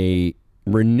 is a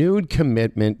renewed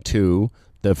commitment to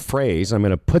the phrase, I'm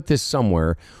going to put this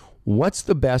somewhere. What's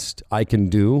the best I can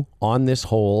do on this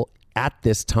hole at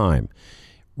this time?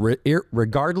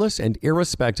 Regardless and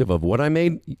irrespective of what I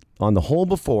made on the hole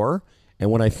before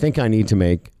and what I think I need to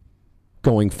make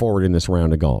going forward in this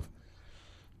round of golf.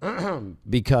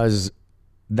 Because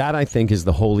that, I think, is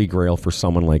the holy grail for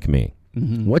someone like me.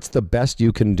 Mm-hmm. What's the best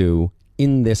you can do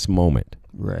in this moment?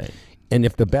 Right. And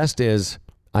if the best is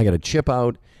I got to chip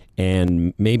out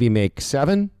and maybe make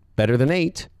 7, better than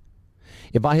 8.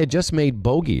 If I had just made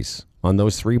bogeys on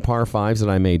those 3 par 5s that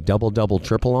I made double,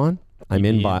 triple on, I'm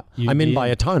in by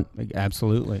a ton.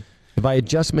 Absolutely. If I had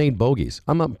just made bogeys,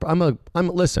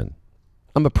 listen,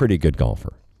 I'm a pretty good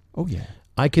golfer. Oh yeah.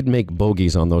 I could make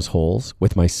bogeys on those holes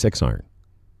with my 6-iron.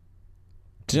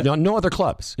 Yeah. No other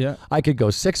clubs. Yeah. I could go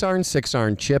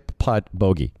 6-iron, chip, putt,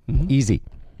 bogey. Mm-hmm. Easy.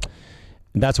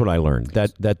 That's what I learned.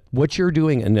 That what you're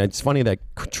doing, and it's funny that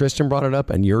Tristan brought it up,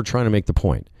 and you're trying to make the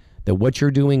point that what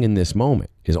you're doing in this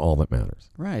moment is all that matters.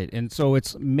 Right. And so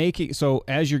it's so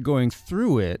as you're going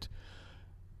through it,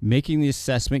 making the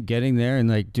assessment, getting there, and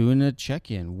like doing a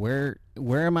check-in. Where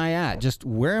am I at? Just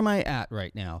where am I at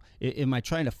right now? Am I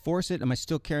trying to force it? Am I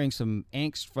still carrying some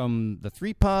angst from the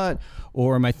 3-putt,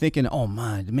 or am I thinking, oh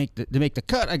man, to make the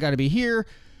cut, I got to be here,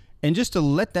 and just to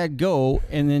let that go,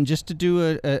 and then just to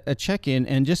do a check-in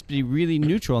and just be really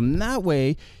neutral. And that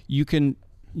way, you can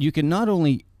not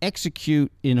only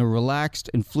execute in a relaxed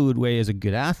and fluid way as a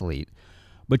good athlete,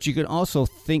 but you can also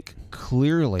think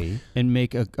clearly and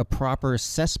make a proper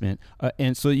assessment,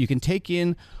 and so that you can take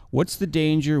in what's the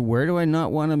danger, where do I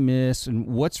not want to miss, and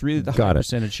what's really the high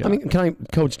percentage shot. I mean,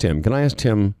 Coach Tim, can I ask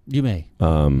Tim? You may.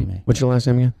 What's your last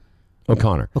name again?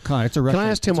 O'Connor. O'Connor. It's a Russian. Can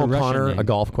I ask Tim O'Connor a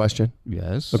golf question?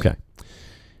 Yes. Okay.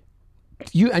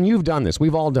 You've done this.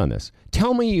 We've all done this.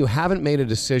 Tell me you haven't made a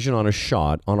decision on a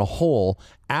shot on a hole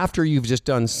after you've just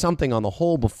done something on the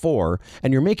hole before,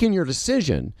 and you're making your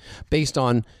decision based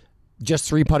on just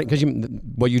 3-putting, because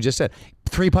what you just said,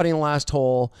 3-putting the last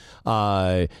hole.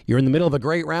 You're in the middle of a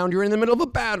great round. You're in the middle of a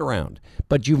bad round,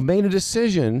 but you've made a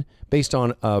decision based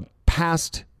on a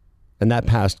past, and that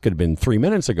past could have been 3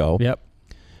 minutes ago. Yep.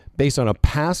 Based on a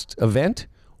past event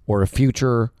or a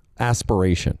future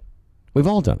aspiration. We've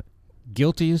all done it.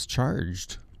 Guilty as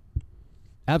charged.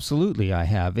 Absolutely, I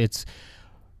have. It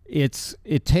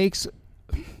takes,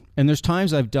 and there's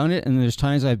times I've done it, and there's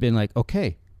times I've been like,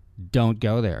 okay, don't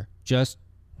go there. Just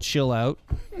chill out,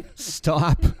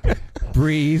 stop,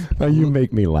 breathe. You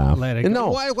make me laugh. Let it go. No,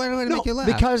 why do I make you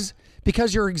laugh?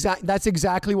 Because you're that's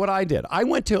exactly what I did.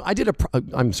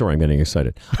 I'm sorry, I'm getting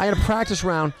excited. I had a practice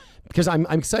round because I'm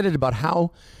excited about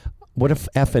what a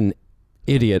effing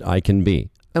idiot I can be.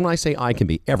 And when I say I can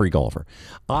be, every golfer.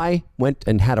 I went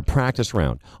and had a practice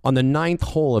round on the 9th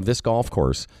hole of this golf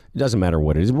course. It doesn't matter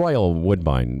what it is. Royal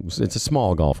Woodbine. It's a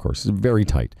small golf course. It's very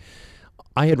tight.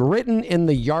 I had written in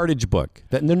the yardage book,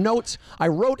 that in the notes, I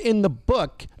wrote in the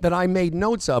book that I made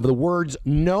notes of the words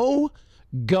no,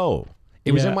 go.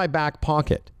 It was in my back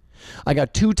pocket. I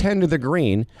got 210 to the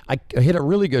green. I hit a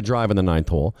really good drive on the 9th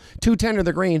hole. 210 to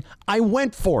the green. I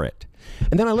went for it.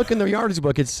 And then I look in the yardage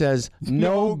book. It says,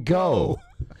 no go.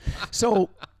 So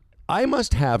I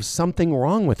must have something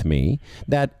wrong with me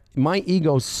that my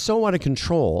ego's so out of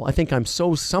control. I think I'm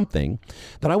so something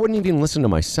that I wouldn't even listen to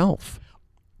myself.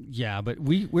 Yeah, but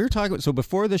we were talking. So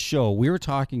before the show, we were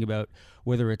talking about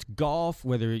whether it's golf,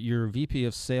 whether you're a VP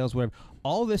of sales, whatever.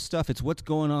 All this stuff, it's what's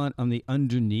going on the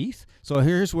underneath. So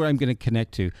here's where I'm going to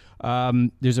connect to.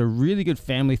 There's a really good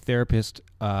family therapist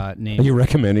named... Are you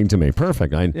recommending to me?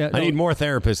 Perfect. I need more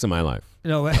therapists in my life.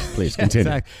 No, please continue.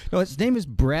 Exactly. No, his name is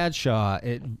Bradshaw.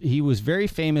 He was very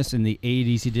famous in the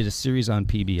 80s. He did a series on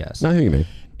PBS. I hear you mean.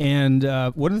 And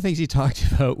one of the things he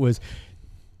talked about was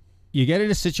you get in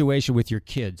a situation with your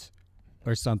kids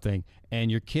or something,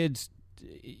 and your kids,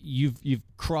 you've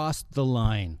crossed the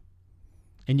line.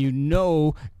 And you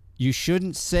know you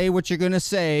shouldn't say what you're going to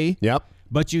say. Yep.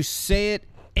 But you say it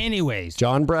anyways.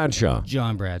 John Bradshaw,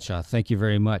 thank you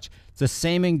very much. It's the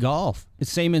same in golf.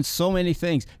 It's the same in so many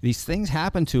things. These things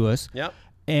happen to us. Yep.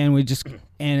 And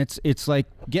it's like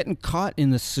getting caught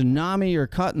in the tsunami or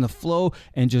caught in the flow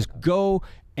and just go.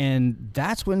 And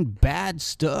that's when bad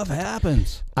stuff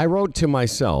happens. I wrote a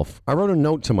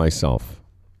note to myself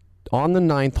on the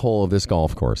 9th hole of this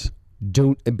golf course.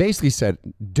 It basically said,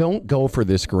 don't go for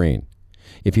this green.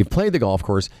 If you've played the golf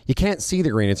course, you can't see the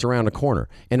green. It's around a corner.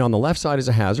 And on the left side is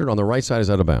a hazard. On the right side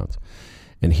is out of bounds.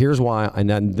 And here's why,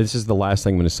 and this is the last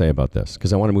thing I'm going to say about this,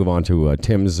 because I want to move on to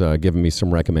Tim's giving me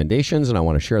some recommendations, and I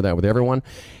want to share that with everyone.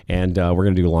 And we're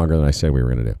going to do longer than I said we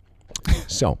were going to do.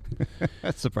 So,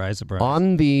 surprise.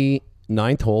 On the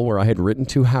 9th hole where I had written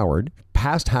to Howard,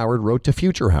 past Howard wrote to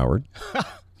future Howard,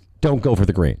 don't go for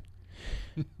the green.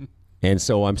 And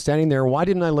so I'm standing there. Why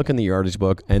didn't I look in the yardage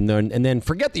book? And then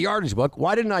forget the yardage book.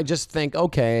 Why didn't I just think,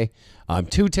 okay, I'm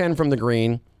 210 from the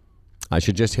green. I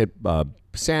should just hit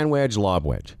sand wedge, lob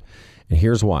wedge. And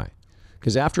here's why.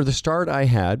 Because after the start I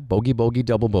had, bogey, bogey,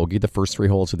 double bogey, the first 3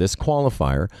 holes of this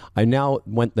qualifier, I now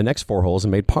went the next 4 holes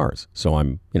and made pars. So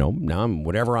I'm, now I'm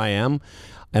whatever I am.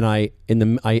 And I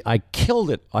killed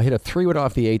it. I hit a 3-wood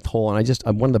off the 8th hole, and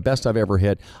I'm one of the best I've ever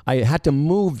hit. I had to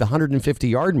move the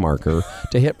 150-yard marker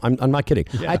to hit. I'm not kidding.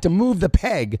 Yeah. I had to move the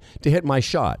peg to hit my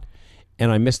shot,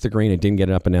 and I missed the green and didn't get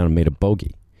it up and down and made a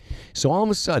bogey. So all of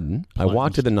a sudden, I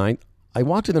walked to the ninth. I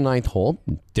walked to the 9th hole.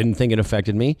 Didn't think it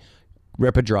affected me.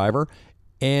 Rip a driver,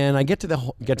 and I get to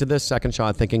the second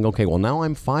shot, thinking, okay, well now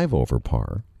I'm 5 over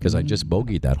par because I just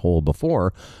bogeyed that hole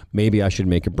before. Maybe I should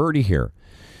make a birdie here.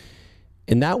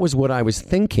 And that was what I was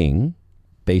thinking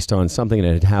based on something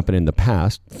that had happened in the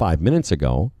past 5 minutes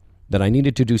ago, that I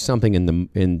needed to do something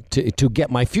to get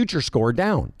my future score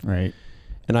down. Right.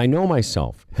 And I know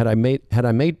myself. Had I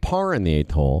made par in the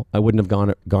 8th hole, I wouldn't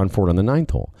have gone for it on the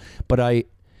 9th hole. But I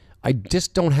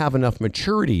just don't have enough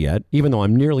maturity yet, even though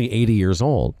I'm nearly 80 years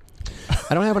old.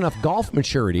 I don't have enough golf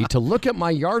maturity to look at my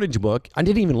yardage book. I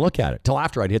didn't even look at it till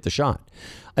after I'd hit the shot.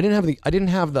 I didn't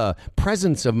have the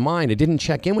presence of mind. I didn't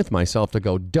check in with myself to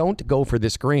go, don't go for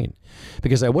this green.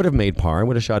 Because I would have made par. I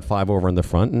would have shot 5 over in the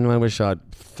front, and I would have shot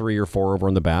 3 or 4 over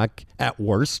in the back at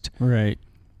worst. Right.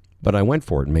 But I went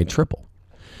for it and made triple.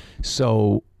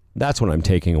 So that's what I'm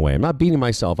taking away. I'm not beating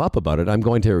myself up about it. I'm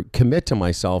going to commit to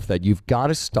myself that you've got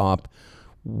to stop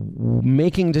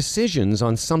making decisions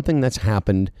on something that's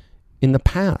happened in the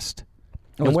past.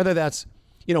 And whether that's,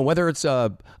 whether it's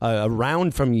a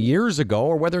round from years ago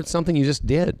or whether it's something you just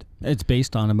did. It's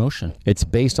based on emotion. It's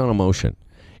based on emotion.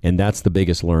 And that's the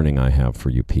biggest learning I have for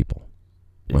you people.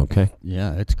 Okay?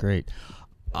 Yeah, it's great.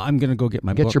 I'm going to go get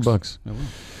my books. Get your books. I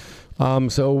will.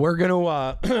 So we're going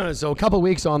to, so a couple of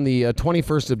weeks on the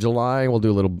 21st of July, we'll do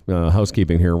a little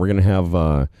housekeeping here. We're going to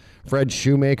have Fred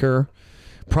Shoemaker,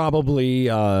 probably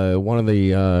one of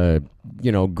the,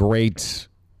 great,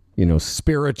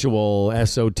 spiritual,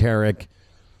 esoteric,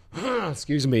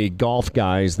 golf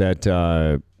guys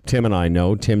that Tim and I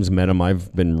know. Tim's met him.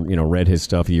 I've been, read his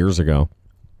stuff years ago.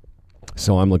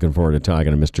 So I'm looking forward to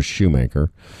talking to Mr.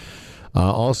 Shoemaker.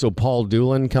 Also, Paul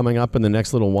Doolin coming up in the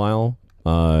next little while.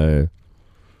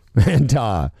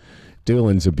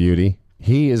 Doolin's a beauty.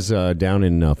 He is down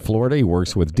in Florida. He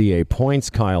works with DA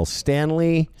Points. Kyle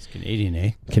Stanley. He's Canadian,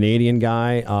 eh? Canadian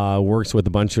guy. Works with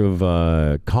a bunch of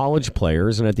college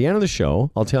players. And at the end of the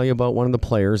show, I'll tell you about one of the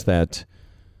players that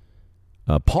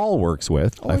Paul works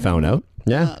with. I found out.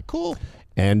 Yeah. Cool.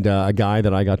 And a guy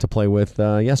that I got to play with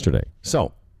yesterday.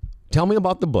 So tell me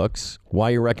about the books,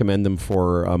 why you recommend them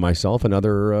for myself and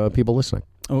other people listening.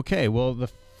 Okay. Well, the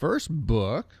first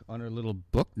book on our little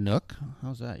book nook.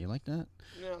 How's that? You like that?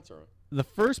 Yeah, that's all right. The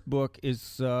first book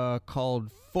is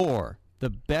called 4, The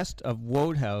Best of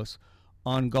Wodehouse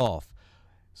on Golf.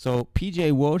 So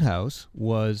P.J. Wodehouse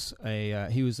was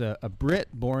he was a Brit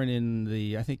born in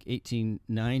the, I think,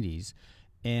 1890s,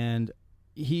 and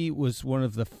he was one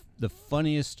of the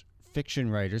funniest fiction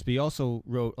writers, but he also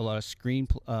wrote a lot of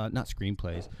not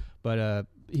screenplays, but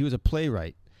he was a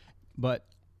playwright. But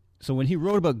so when he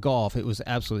wrote about golf, it was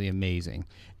absolutely amazing.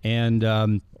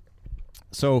 And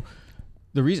so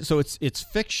the reason, so it's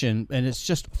fiction, and it's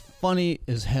just funny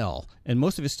as hell. And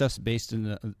most of his stuff's based in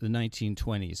the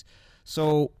 1920s.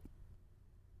 So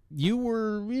you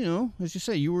were, as you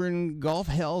say, you were in golf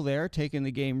hell there, taking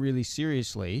the game really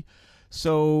seriously.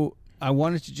 So I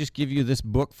wanted to just give you this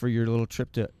book for your little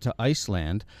trip to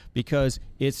Iceland, because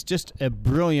it's just a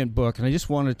brilliant book, and I just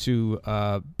wanted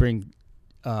to bring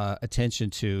attention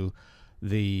to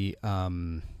the...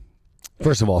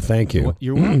 First of all, thank you.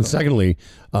 You're welcome. Secondly,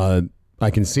 I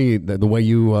can see that the way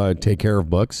you take care of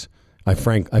books, I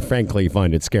frankly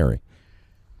find it scary.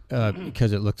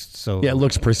 Because it looks so... Yeah, it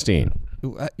looks pristine.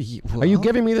 Well, are you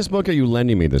giving me this book, or are you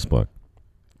lending me this book?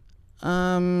 But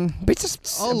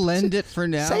I'll lend it for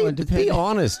now. Be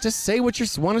honest. Just say what you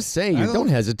want to say. You don't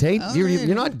hesitate.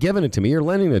 You're not giving it to me. You're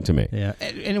lending it to me. Yeah.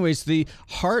 Anyways, the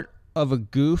Heart of a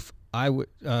Goof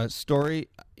story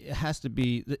has to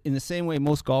be in the same way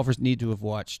most golfers need to have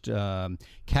watched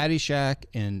Caddyshack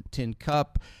and Tin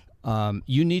Cup.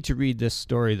 You need to read this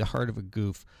story, The Heart of a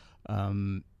Goof.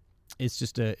 It's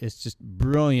just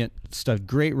brilliant stuff.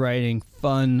 Great writing,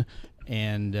 fun.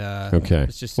 And okay.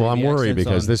 I'm worried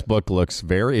because this book looks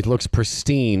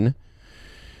pristine,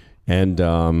 and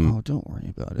don't worry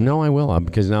about it. No, I will,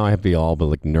 because now I have to be all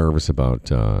but nervous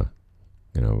about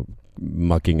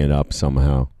mucking it up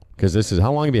somehow, Because this is,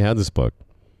 how long have you had this book?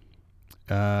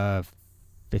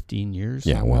 15 years.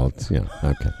 Yeah, well, it's, yeah,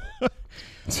 okay.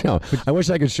 So I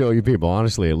wish I could show you people.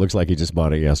 Honestly, it looks like he just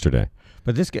bought it yesterday.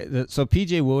 But this guy, so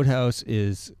PJ Wodehouse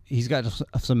he's got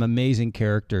some amazing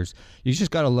characters. You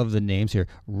just got to love the names here.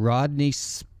 Rodney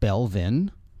Spelvin.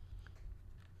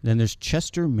 Then there's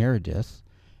Chester Meredith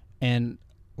and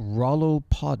Rollo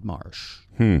Podmarsh.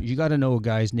 You got to know a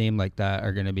guy's name like that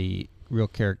are going to be real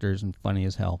characters and funny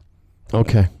as hell.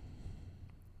 Okay.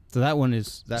 So that one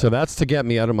is... So that's to get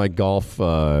me out of my golf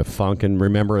funk. And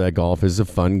remember that golf is a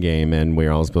fun game and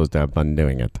we're all supposed to have fun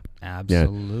doing it.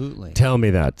 Absolutely. Yeah. Tell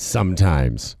me that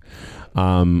sometimes.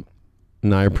 And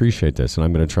I appreciate this, and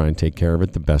I'm going to try and take care of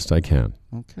it the best I can.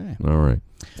 Okay. All right.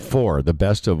 4, the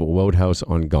best of Wodehouse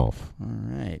on golf. All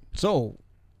right. So,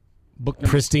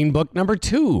 Pristine book number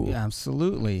 2. Yeah,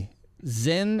 absolutely.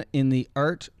 Zen in the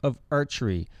Art of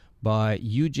Archery by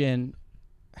Eugen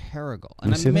Herrigel.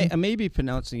 And I may be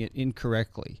pronouncing it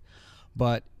incorrectly,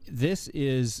 but this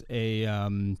is a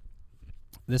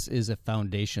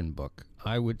foundation book,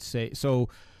 I would say. So,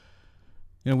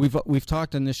 you know, we've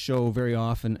talked on this show very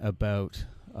often about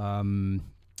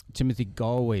Timothy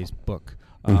Galway's book,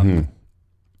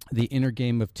 The Inner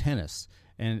Game of Tennis.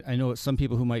 And I know some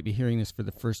people who might be hearing this for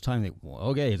the first time,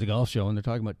 okay, it's a golf show and they're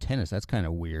talking about tennis. That's kind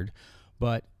of weird.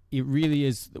 But it really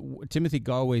is. Timothy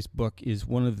Galway's book is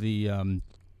one of the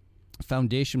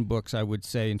foundation books, I would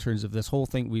say, in terms of this whole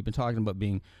thing we've been talking about,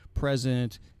 being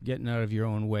present, getting out of your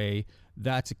own way.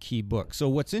 That's a key book. So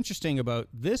what's interesting about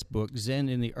this book, Zen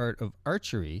in the Art of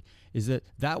Archery, is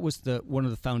that was one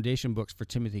of the foundation books for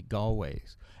Timothy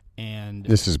Galway's. And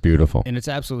this is beautiful. And it's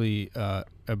absolutely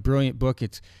a brilliant book.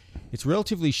 It's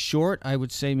relatively short, I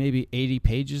would say maybe 80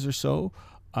 pages or so,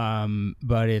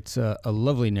 but it's a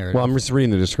lovely narrative. Well, I'm just reading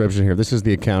the description here. This is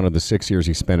the account of the 6 years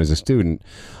he spent as a student,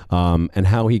 and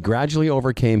how he gradually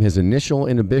overcame his initial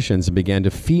inhibitions and began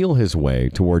to feel his way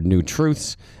toward new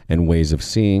truths and ways of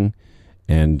seeing.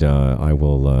 And I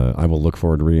will look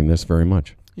forward to reading this very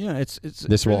much. Yeah, it's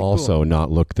this will really also cool. not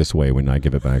look this way when I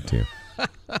give it back to you.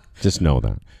 Just know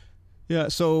that. Yeah.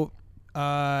 So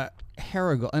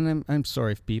Herrigel, and I'm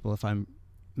sorry, people, if I'm.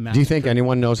 Do you think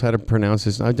anyone knows how to pronounce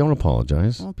his? I don't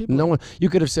apologize. Well, people, no one. You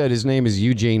could have said his name is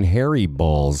Eugene Harry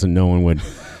Balls, and no one would.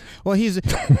 Well, he's a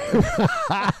German.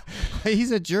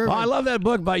 Oh, I love that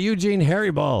book by Eugene Harry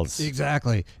Balls.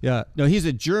 Exactly. Yeah. No, he's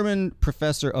a German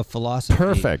professor of philosophy.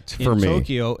 Perfect for me. In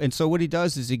Tokyo. And so what he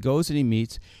does is he goes and he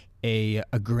meets a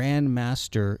grand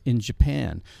master in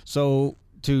Japan. So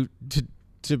to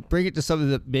bring it to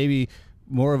something that maybe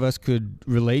more of us could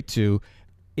relate to,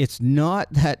 it's not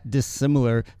that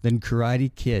dissimilar than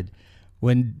Karate Kid.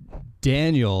 When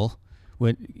Daniel...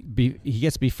 he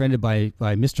gets befriended by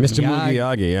Mr.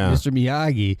 Miyagi, yeah. Mr.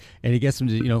 Miyagi, and he gets him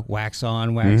to, wax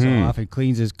on, wax off, and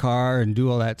cleans his car and do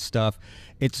all that stuff.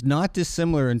 It's not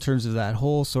dissimilar in terms of that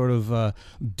whole sort of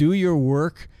do your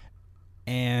work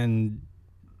and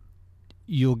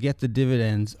you'll get the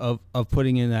dividends of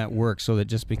putting in that work, so that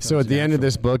just becomes So at the natural. end of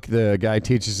this book, the guy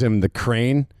teaches him the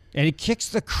crane. And he kicks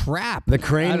the crap The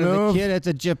crane out move? of the kid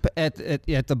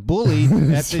at the bully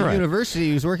at the right. university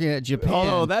who was working at Japan.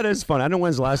 Oh, that is fun. I don't know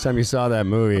when's the last time you saw that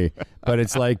movie, but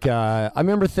it's like, I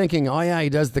remember thinking, oh yeah, he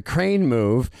does the crane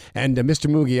move, and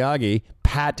Mr. Miyagi,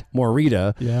 Pat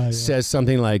Morita, says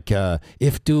something like,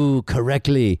 if do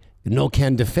correctly, no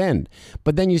can defend.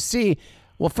 But then you see...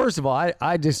 Well, first of all,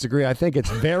 I disagree. I think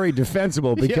it's very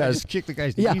defensible because just kick the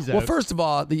guy's knees out. Well, first of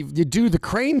all, you do the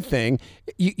crane thing.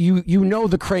 You know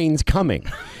the crane's coming.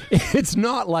 It's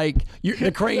not like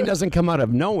the crane doesn't come out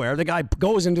of nowhere. The guy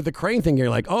goes into the crane thing.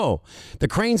 You're like, oh, the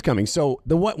crane's coming. So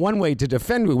one way to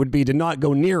defend it would be to not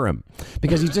go near him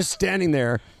because he's just standing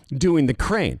there doing the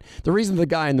crane. The reason the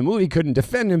guy in the movie couldn't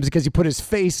defend him is because he put his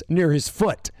face near his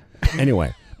foot.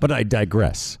 Anyway. But I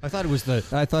digress. I thought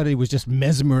he was just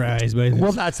mesmerized by this.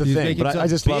 Well, that's the thing. But I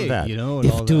just love that.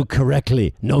 If do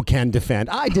correctly, no can defend.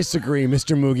 I disagree,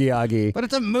 Mr. Miyagi. But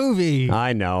it's a movie.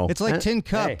 I know. It's like Tin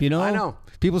Cup. Hey, I know.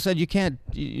 People said you can't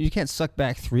suck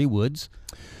back 3 woods.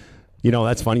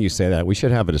 That's funny you say that. We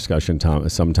should have a discussion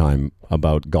sometime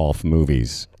about golf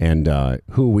movies and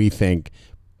who we think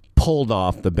pulled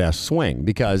off the best swing,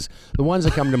 because the ones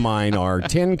that come to mind are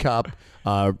Tin Cup,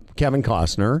 Kevin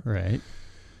Costner, right.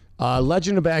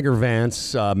 Legend of Bagger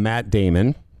Vance, Matt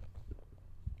Damon.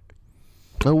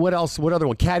 What else? What other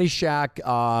one?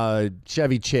 Caddyshack,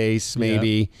 Chevy Chase,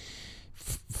 maybe.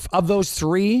 Yeah. Of those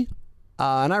 3,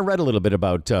 and I read a little bit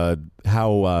about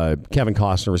how Kevin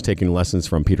Costner was taking lessons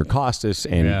from Peter Costas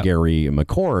and Gary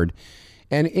McCord.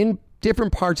 And in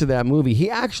different parts of that movie, he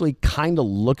actually kind of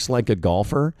looks like a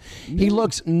golfer. He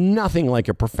looks nothing like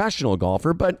a professional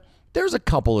golfer, but there's a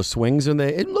couple of swings and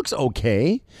it looks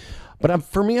okay. But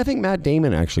for me, I think Matt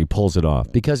Damon actually pulls it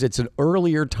off because it's an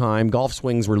earlier time. Golf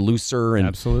swings were looser and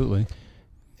Absolutely.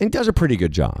 And does a pretty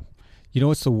good job. You know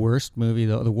what's the worst movie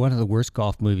though? One of the worst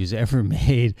golf movies ever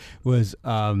made was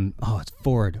it's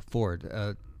Ford.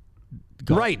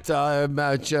 Golf. Right,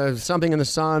 something in the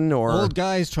sun or Old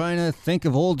guys trying to think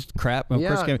of old crap. Of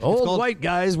course, it's old called- white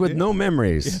guys with no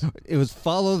memories. It was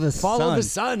Follow the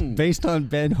Sun, based on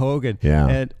Ben Hogan. Yeah.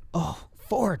 And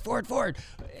Ford.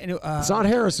 And It's not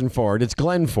Harrison Ford. It's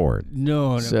Glenn Ford.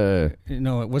 No,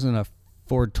 it wasn't a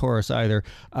Ford Taurus either.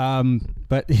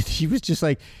 But he was just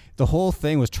like, the whole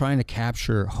thing was trying to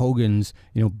capture Hogan's,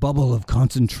 bubble of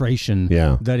concentration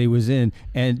that he was in,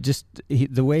 and just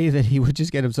the way that he would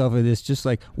just get himself in this, just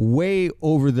like way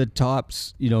over the top,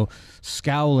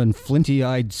 scowl and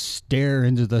flinty-eyed stare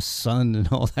into the sun and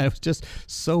all that. It was just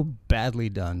so badly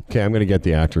done. Okay, I'm going to get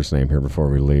the actor's name here before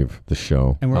we leave the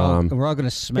show. And we're all going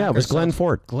to smack. Yeah, it was Glenn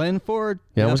Ford. Glenn Ford.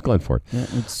 Yeah, it was Glenn Ford. Yeah,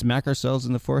 and smack ourselves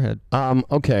in the forehead.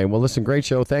 Okay, well, listen, great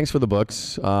show. Thanks for the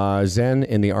books. Zen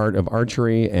in the Art of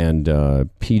Archery and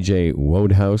PJ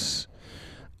Wodehouse.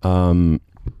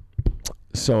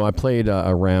 So I played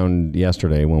a round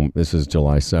yesterday. This is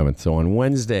July 7th. So on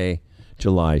Wednesday,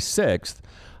 July 6th,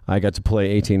 I got to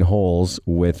play 18 holes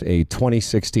with a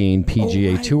 2016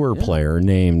 PGA Tour player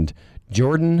named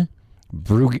Jordan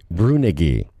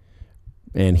Brunigge.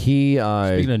 And he...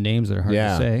 Speaking of names that are hard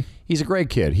to say. He's a great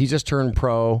kid. He just turned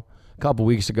pro a couple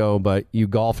weeks ago, but you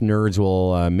golf nerds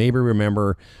will maybe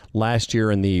remember last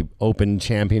year in the Open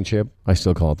Championship. I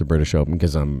still call it the British Open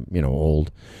because I'm,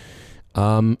 old.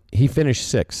 He finished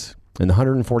sixth. In the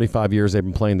 145 years they've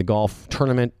been playing the golf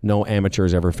tournament, no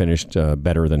amateurs ever finished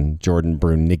better than Jordan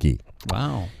Brunigge.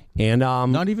 Wow. And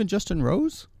not even Justin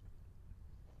Rose?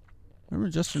 Remember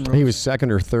Justin Rose? He was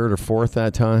second or third or fourth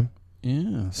that time.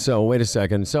 Yeah. So wait a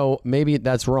second. So maybe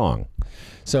that's wrong.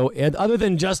 So other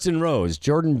than Justin Rose,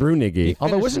 Jordan Brunigge,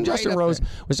 although wasn't Justin Rose,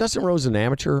 was Justin Rose an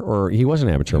amateur or he was an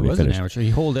amateur when he finished? An amateur.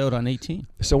 He holed out on 18.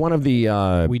 So one of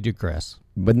the... we digress.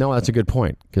 But no, that's a good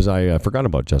point because I forgot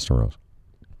about Justin Rose.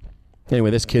 Anyway,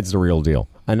 this kid's the real deal.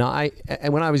 And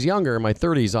when I was younger, in my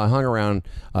 30s, I hung around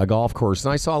a golf course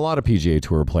and I saw a lot of PGA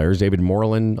Tour players. David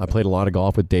Moreland, I played a lot of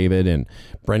golf with David and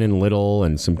Brendan Little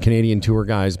and some Canadian Tour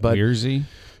guys. But Weersy.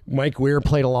 Mike Weir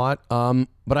played a lot,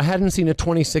 but I hadn't seen a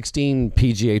 2016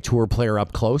 PGA Tour player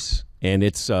up close, and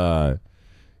it's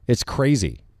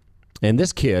crazy. And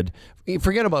this kid,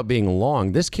 forget about being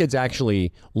long. This kid's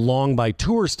actually long by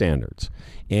tour standards.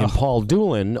 And Paul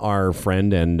Doolin, our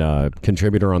friend and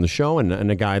contributor on the show,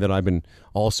 and a guy that I've been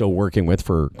also working with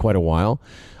for quite a while,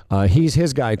 he's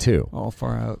his guy too. All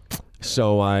far out.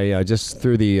 So I just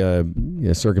through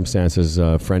the circumstances,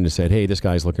 a friend has said, "Hey, this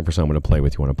guy's looking for someone to play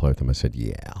with. You want to play with him?" I said,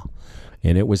 "Yeah,"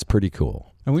 and it was pretty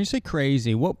cool. And when you say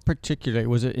crazy, what particular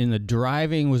was it? In the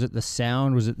driving? Was it the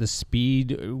sound? Was it the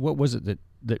speed? What was it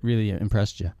that really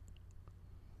impressed you?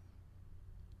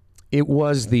 It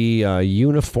was the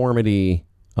uniformity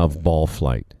of ball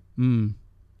flight.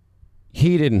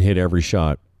 He didn't hit every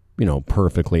shot,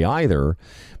 perfectly either,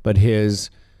 but his.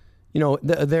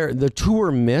 The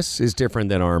tour miss is different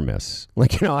than our miss.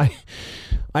 Like, I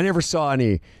never saw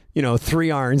any,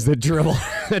 3 irons that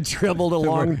dribbled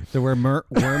along. There were worm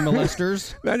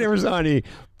molesters. I never saw any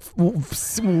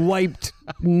wiped,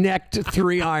 necked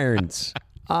 3 irons.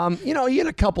 You had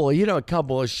a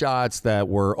couple of shots that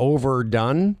were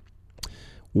overdone,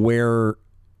 where,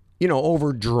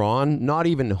 overdrawn, not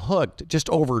even hooked, just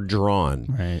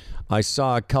overdrawn. Right. I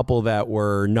saw a couple that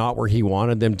were not where he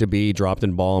wanted them to be, dropped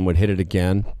in ball and would hit it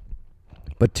again.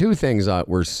 But 2 things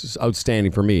were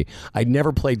outstanding for me. I'd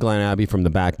never played Glen Abbey from the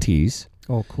back tees.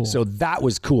 Oh, cool. So that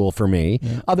was cool for me.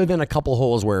 Yeah. Other than a couple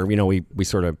holes where, we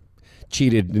sort of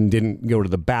cheated and didn't go to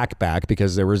the back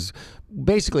because there was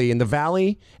basically in the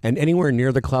valley and anywhere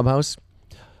near the clubhouse,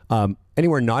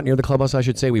 anywhere not near the clubhouse, I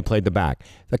should say, we played the back.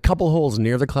 A couple holes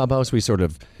near the clubhouse, we sort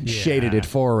of shaded it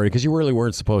forward because you really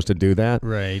weren't supposed to do that.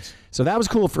 Right. So that was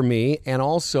cool for me. And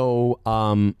also,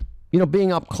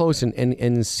 being up close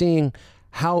and seeing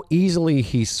how easily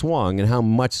he swung and how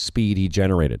much speed he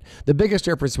generated. The biggest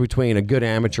difference between a good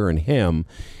amateur and him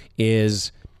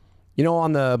is,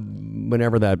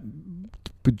 whenever that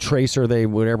tracer,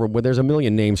 there's a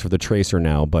million names for the tracer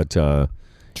now, but...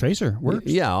 Tracer works.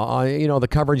 Yeah, the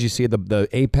coverage you see, the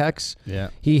apex.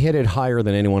 Yeah, he hit it higher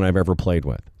than anyone I've ever played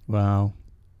with. Wow,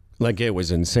 like it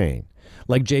was insane.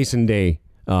 Like Jason Day,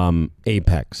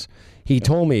 apex. He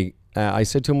told me. I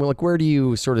said to him, "Well, like, where do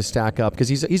you sort of stack up?" Because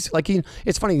he's like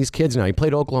it's funny. These kids now. He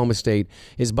played Oklahoma State.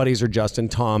 His buddies are Justin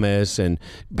Thomas and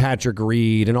Patrick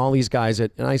Reed and all these guys. And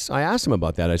I asked him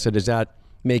about that. I said, "Is that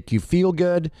make you feel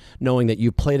good knowing that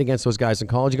you played against those guys in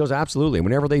college? He goes, absolutely.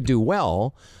 Whenever they do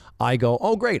well, I go,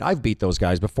 oh, great, I've beat those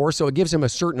guys before. So it gives him a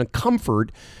certain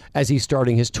comfort as he's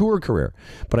starting his tour career.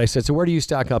 But I said, so where do you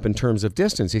stack up in terms of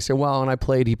distance? He said, well, and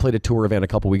he played a tour event a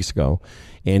couple weeks ago,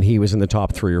 and he was in the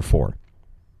top 3 or 4. Wow.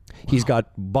 He's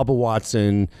got Bubba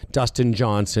Watson, Dustin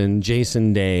Johnson,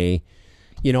 Jason Day.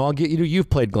 You know, you've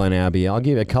played Glen Abbey. I'll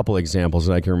give you a couple examples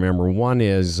that I can remember. One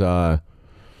is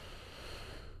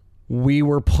we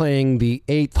were playing the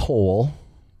 8th hole,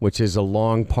 which is a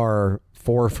long par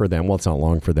 4 for them. Well, it's not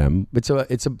long for them.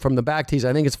 It's from the back tees.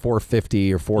 I think it's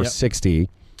 450 or 460. Yep.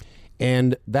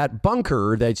 And that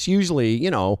bunker that's usually,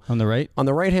 you know, on the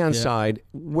right-hand side,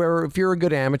 where if you're a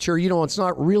good amateur, you know, it's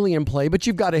not really in play, but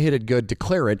you've got to hit it good to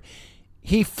clear it.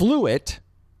 He flew it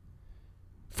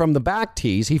from the back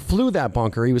tees. He flew that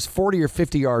bunker. He was 40 or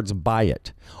 50 yards by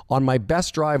it. On my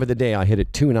best drive of the day, I hit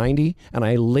it 290, and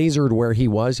I lasered where he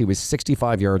was. He was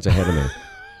 65 yards ahead of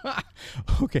me.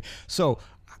 Okay, so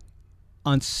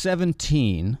on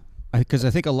 17, because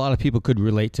I think a lot of people could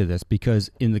relate to this,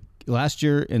 because in the last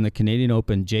year in the Canadian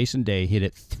Open, Jason Day hit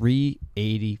it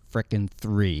 380 frickin'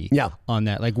 3 on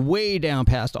that, like way down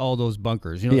past all those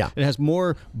bunkers. You know, it has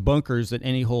more bunkers than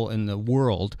any hole in the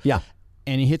world. Yeah.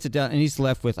 And he hits it down, and he's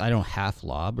left with, I don't know, half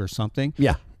lob or something.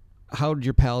 Yeah. How did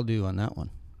your pal do on that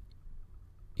one?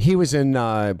 He was in,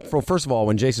 first of all,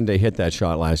 when Jason Day hit that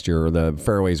shot last year, the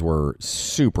fairways were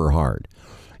super hard.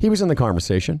 He was in the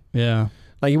conversation. Yeah.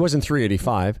 Like, he wasn't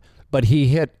 385, but he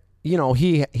hit, you know,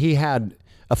 he had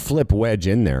a flip wedge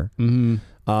in there.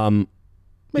 Mm-hmm.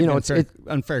 You know, it's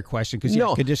unfair question because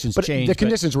conditions changed. The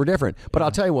conditions were different. But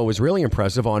I'll tell you what was really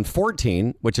impressive on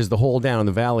 14, which is the hole down in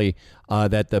the valley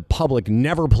that the public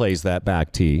never plays that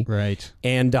back tee. Right.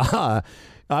 And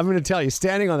I'm going to tell you,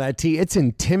 standing on that tee, it's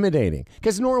intimidating.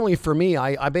 Because normally for me,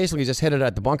 I basically just hit it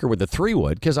at the bunker with the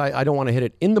 3-wood because I don't want to hit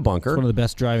it in the bunker. It's one of the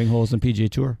best driving holes in PGA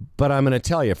Tour. But I'm going to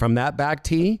tell you, from that back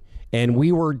tee, and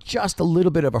we were just a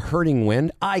little bit of a hurting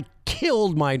wind, I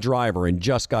killed my driver and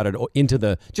just got it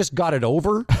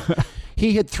over.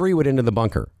 He hit 3-wood into the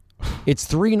bunker. It's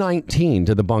 319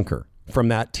 to the bunker from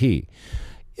that tee.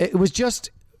 It was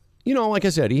just, you know, like I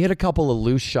said, he hit a couple of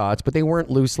loose shots, but they weren't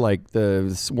loose like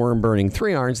the worm-burning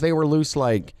 3-irons. They were loose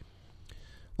like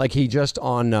he just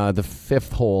on the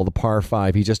 5th hole, the par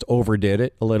 5, he just overdid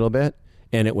it a little bit,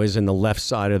 and it was in the left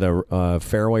side of the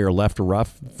fairway or left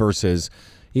rough versus...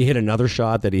 He hit another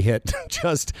shot that he hit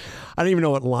just, I don't even know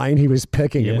what line he was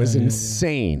picking. It was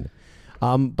insane.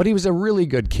 But he was a really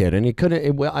good kid, and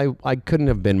I couldn't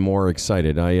have been more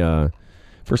excited.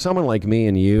 For someone like me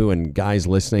and you and guys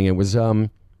listening, it was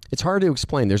it's hard to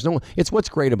explain. It's what's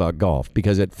great about golf,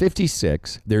 because at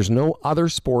 56, there's no other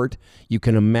sport you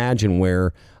can imagine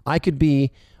where I could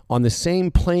be on the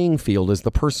same playing field as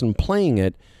the person playing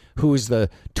it, who is the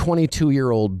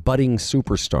 22-year-old budding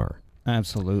superstar.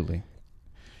 Absolutely.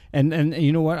 And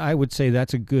you know what? I would say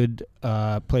that's a good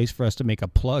place for us to make a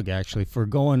plug, actually, for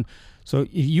going. So if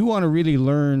you want to really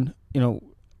learn, you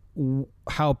know,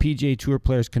 how PGA Tour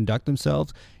players conduct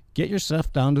themselves, get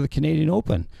yourself down to the Canadian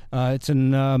Open. It's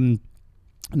in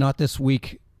not this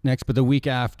week next, but the week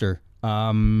after.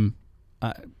 I don't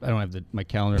have my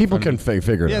calendar. People can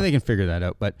figure it out. Yeah, they can figure that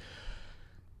out. But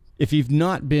if you've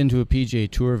not been to a PGA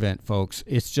Tour event, folks,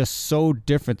 it's just so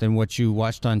different than what you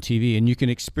watched on TV, and you can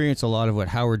experience a lot of what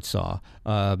Howard saw.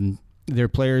 There are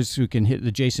players who can hit.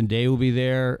 The Jason Day will be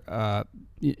there.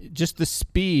 Just the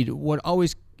speed. What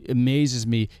always amazes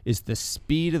me is the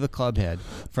speed of the club head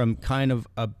from kind of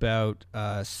about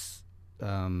 5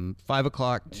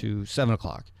 o'clock to 7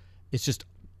 o'clock. It's just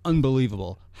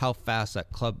unbelievable how fast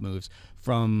that club moves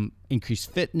from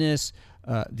increased fitness.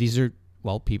 These are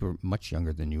people much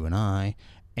younger than you and I,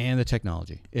 and the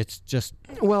technology. It's just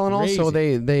well, and crazy. Also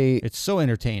they it's so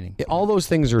entertaining. All those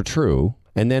things are true,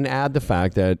 and then add the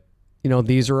fact that, you know,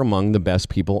 these are among the best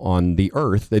people on the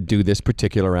earth that do this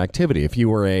particular activity. If you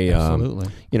were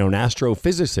an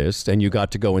astrophysicist and you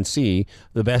got to go and see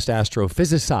the best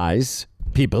astrophysicize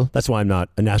people, that's why I'm not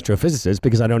an astrophysicist,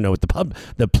 because I don't know what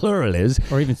the plural is.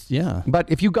 Or even, But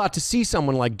if you got to see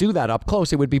someone like do that up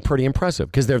close, it would be pretty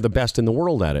impressive, because they're the best in the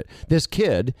world at it. This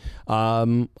kid,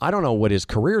 I don't know what his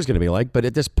career is going to be like, but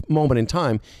at this moment in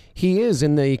time, he is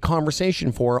in the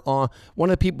conversation for one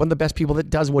of the best people that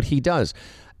does what he does.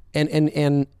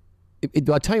 And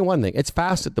I'll tell you one thing, it's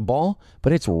fast at the ball,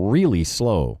 but it's really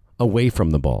slow away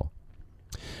from the ball.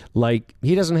 Like,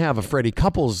 he doesn't have a Freddie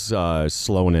Couples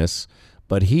slowness,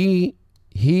 but I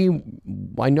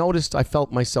noticed I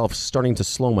felt myself starting to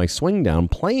slow my swing down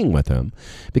playing with him,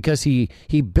 because he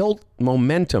built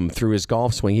momentum through his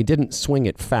golf swing. He didn't swing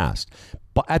it fast.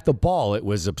 But at the ball, it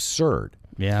was absurd.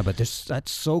 Yeah, but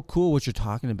that's so cool what you're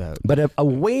talking about. But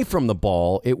away from the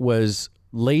ball, it was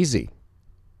lazy.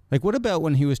 Like, what about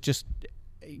when he was just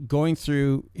going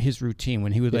through his routine,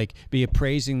 when he would like be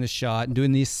appraising the shot and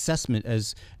doing the assessment,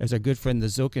 as our good friend the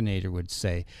Zokinator would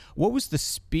say? What was the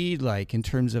speed like in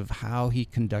terms of how he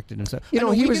conducted himself? You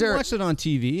know, he was there. Watched it on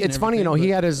TV. It's funny, you know, he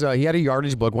had a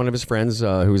yardage book. One of his friends,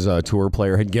 who's a tour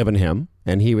player, had given him,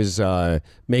 and he was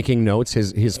making notes.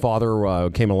 His father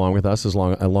came along with us,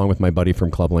 along with my buddy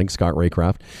from Club Link, Scott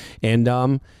Raycraft,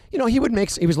 and. You know, he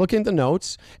was looking at the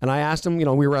notes, and I asked him, you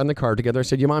know, we were in the car together. I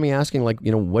said, you mind me asking, like, you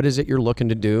know, what is it you're looking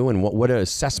to do, and what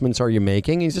assessments are you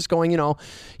making? He's just going, you know,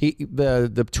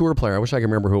 the tour player, I wish I could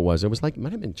remember who it was. It was like, it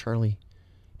might have been Charlie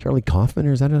Kaufman,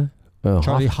 or is that a...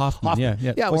 Charlie Hoffman. Yeah.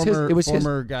 Yeah, it was his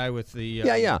former guy with the...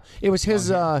 yeah. It was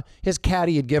his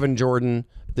caddy had given Jordan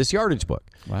this yardage book.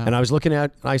 Wow. And I was looking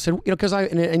at, I said, you know, because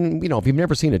and you know, if you've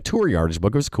never seen a tour yardage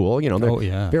book, it was cool. You know,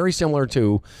 they're very similar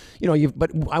to, you know,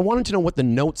 but I wanted to know what the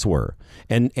notes were.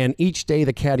 And each day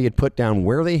the caddy had put down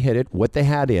where they hit it, what they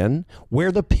had in, where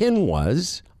the pin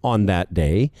was on that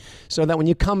day, so that when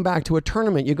you come back to a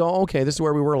tournament, you go, okay, this is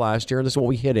where we were last year. This is what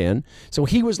we hit in. So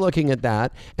he was looking at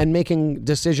that and making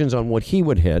decisions on what he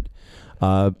would hit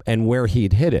and where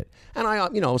he'd hit it.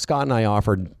 And you know, Scott and I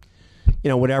offered, you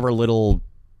know, whatever little,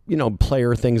 you know,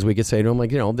 player things we could say to him,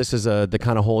 like, you know, this is the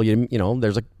kind of hole you know,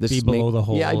 there's like this be below the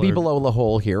hole. Yeah, be below the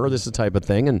hole here, or this is the type of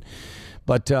thing.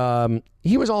 But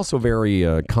he was also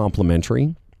very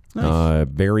complimentary. Nice.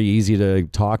 Very easy to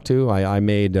talk to. I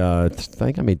made, I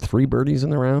think I made 3 birdies in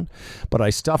the round, but I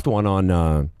stuffed one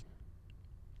on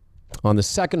the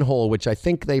second hole, which I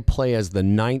think they play as the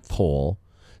 9th hole.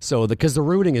 So because the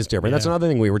routing is different. Yeah. That's another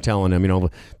thing we were telling him. You know,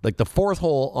 like the 4th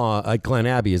hole at Glen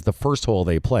Abbey is the first hole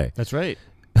they play. That's right.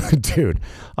 Dude,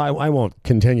 I won't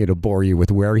continue to bore you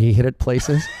with where he hit it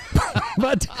places,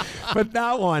 but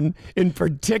that one in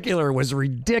particular was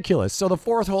ridiculous. So the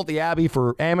 4th hole at the Abbey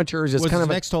for amateurs is kind of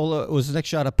next hole. Was the next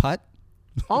shot a putt?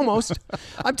 Almost.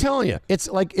 I'm telling you, it's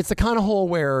the kind of hole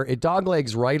where it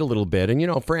doglegs right a little bit, and you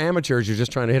know, for amateurs, you're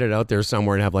just trying to hit it out there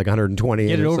somewhere and have like 120.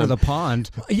 Get it over the pond.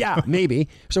 Yeah, maybe.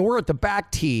 So we're at the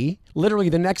back tee, literally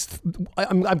the next.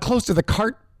 I'm close to the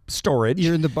cart storage.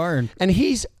 You're in the barn, and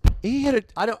he hit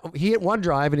it. He hit one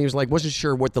drive, and he was like, wasn't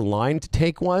sure what the line to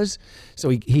take was, so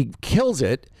he kills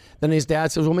it. Then his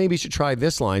dad says, well, maybe you should try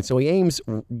this line. So he aims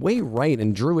way right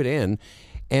and drew it in,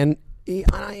 and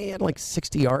I had like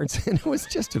 60 yards, and it was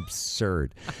just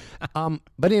absurd. But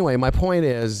anyway, my point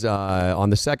is, on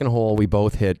the second hole, we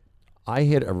both hit. I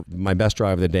hit my best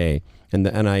drive of the day, and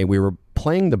we were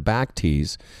playing the back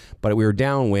tees, but we were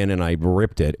downwind, and I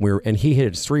ripped it. And he hit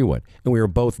it 3-wood, and we were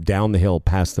both down the hill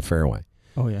past the fairway.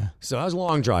 Oh yeah. So that was a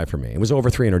long drive for me. It was over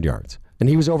 300 yards, and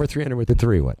he was over 300 with the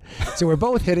 3-wood. So we're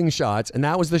both hitting shots, and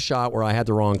that was the shot where I had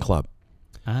the wrong club.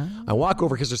 I walk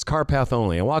over because there's car path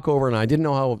only. I walk over and I didn't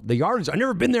know how the yardage. I've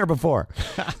never been there before,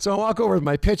 so I walk over with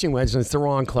my pitching wedge and it's the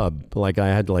wrong club. Like I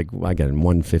had I got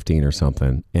 115 or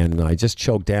something, and I just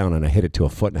choked down and I hit it to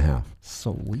 1.5 feet.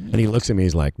 So weird. And he looks at me.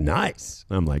 He's like, "Nice."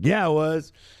 I'm like, "Yeah, it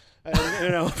was." You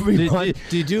know,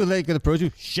 did you do like an approach?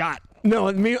 Shot.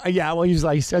 No, me. Yeah. Well,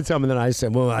 he said something, and I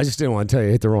said, "Well, I just didn't want to tell you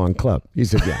hit the wrong club." He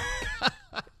said, "Yeah."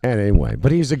 And anyway,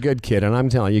 but he's a good kid, and I'm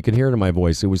telling you, you could hear it in my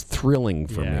voice. It was thrilling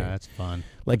for me. Yeah, that's fun.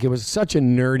 Like, it was such a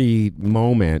nerdy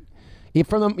moment.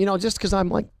 From them, you know, just because I'm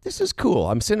like, this is cool.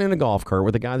 I'm sitting in a golf cart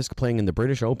with a guy that's playing in the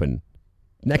British Open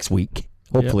next week.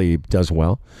 Hopefully, he does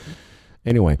well.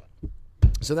 Anyway,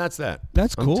 so that's that.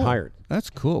 That's cool. I'm tired.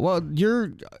 That's cool. Well,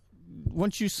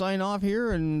 once you sign off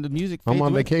here and the music fades I'm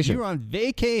on away, vacation. You're on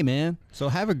vacay, man. So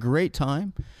have a great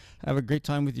time. Have a great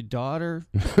time with your daughter.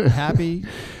 Happy.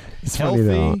 It's healthy,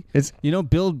 funny though.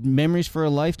 Build memories for a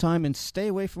lifetime and stay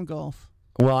away from golf.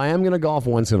 Well, I am going to golf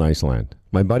once in Iceland.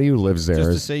 My buddy who lives there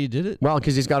Just to say you did it? Well,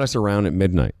 because he's got us around at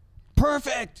midnight.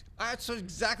 Perfect. That's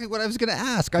exactly what I was going to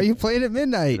ask. Are you playing at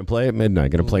midnight? Going to play at midnight.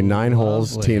 Going to play 9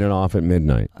 holes, teeing it off at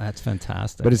midnight. That's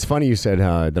fantastic. But it's funny you said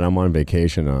that I'm on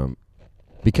vacation.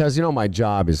 Because, you know, my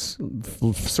job is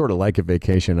sort of like a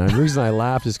vacation. And the reason I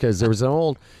laughed is because there was an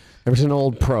old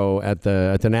pro at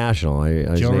the National.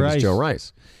 His name is Joe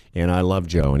Rice. And I love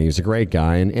Joe, and he was a great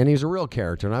guy, and he's a real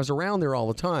character. And I was around there all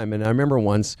the time. And I remember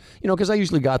once, you know, because I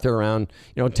usually got there around,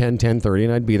 10:30,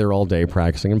 and I'd be there all day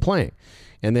practicing and playing.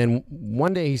 And then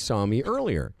one day he saw me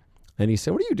earlier, and he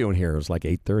said, "What are you doing here?" It was like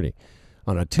 8:30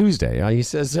 on a Tuesday. He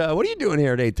says, "What are you doing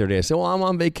here at 8:30?" I said, "Well, I'm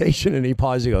on vacation." And he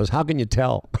paused. He goes, "How can you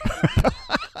tell?"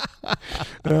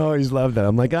 I always loved that.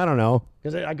 I'm like, I don't know.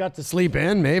 Because I got to sleep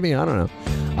in, maybe. I don't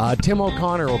know. Tim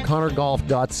O'Connor,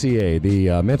 o'connorgolf.ca,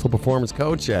 the mental performance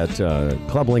coach at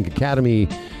Club Link Academy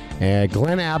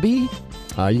Glen Abbey. You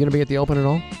going to be at the Open at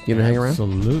all? You going to hang around?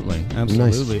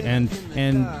 Absolutely. And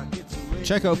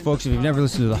check out, folks, if you've never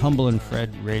listened to the Humble and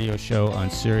Fred radio show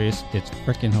on Sirius, it's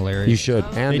freaking hilarious. You should.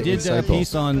 And they did a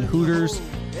piece on Hooters.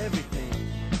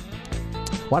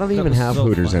 Why don't they even have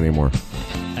Hooters anymore?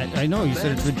 I know, you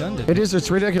said it's redundant. It is.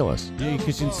 It's ridiculous. Yeah,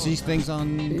 because you can see things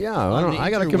on. Yeah, I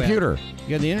got a computer.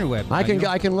 You got the interweb.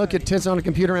 I can look at tits on a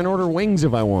computer and order wings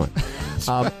if I want.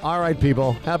 All right,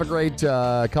 people. Have a great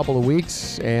couple of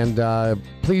weeks, and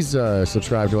please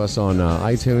subscribe to us on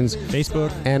iTunes,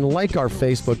 Facebook, and like our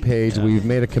Facebook page. Yeah. We've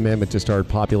made a commitment to start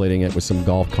populating it with some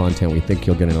golf content we think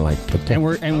you're going to like. And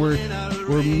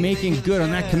we're making good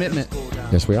on that commitment.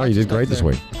 Yes, we are. You did great this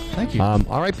week. Thank you.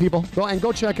 All right, people.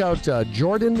 Go check out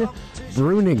Jordan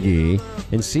Brunigi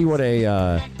and see what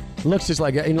a looks just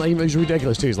like. He's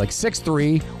ridiculous too. He's like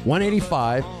 6'3",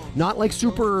 185, not like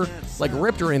super like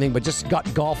ripped or anything, but just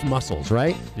got golf muscles,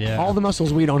 right? Yeah. All the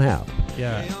muscles we don't have.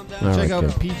 Yeah. All check right,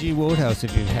 out PG Wodehouse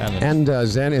if you haven't. And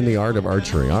Zen in the Art of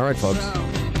Archery. All right, folks.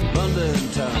 London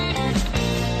town.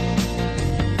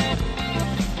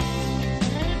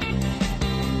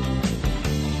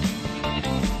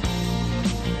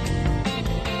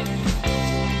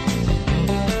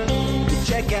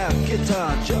 Check out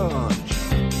Guitar John.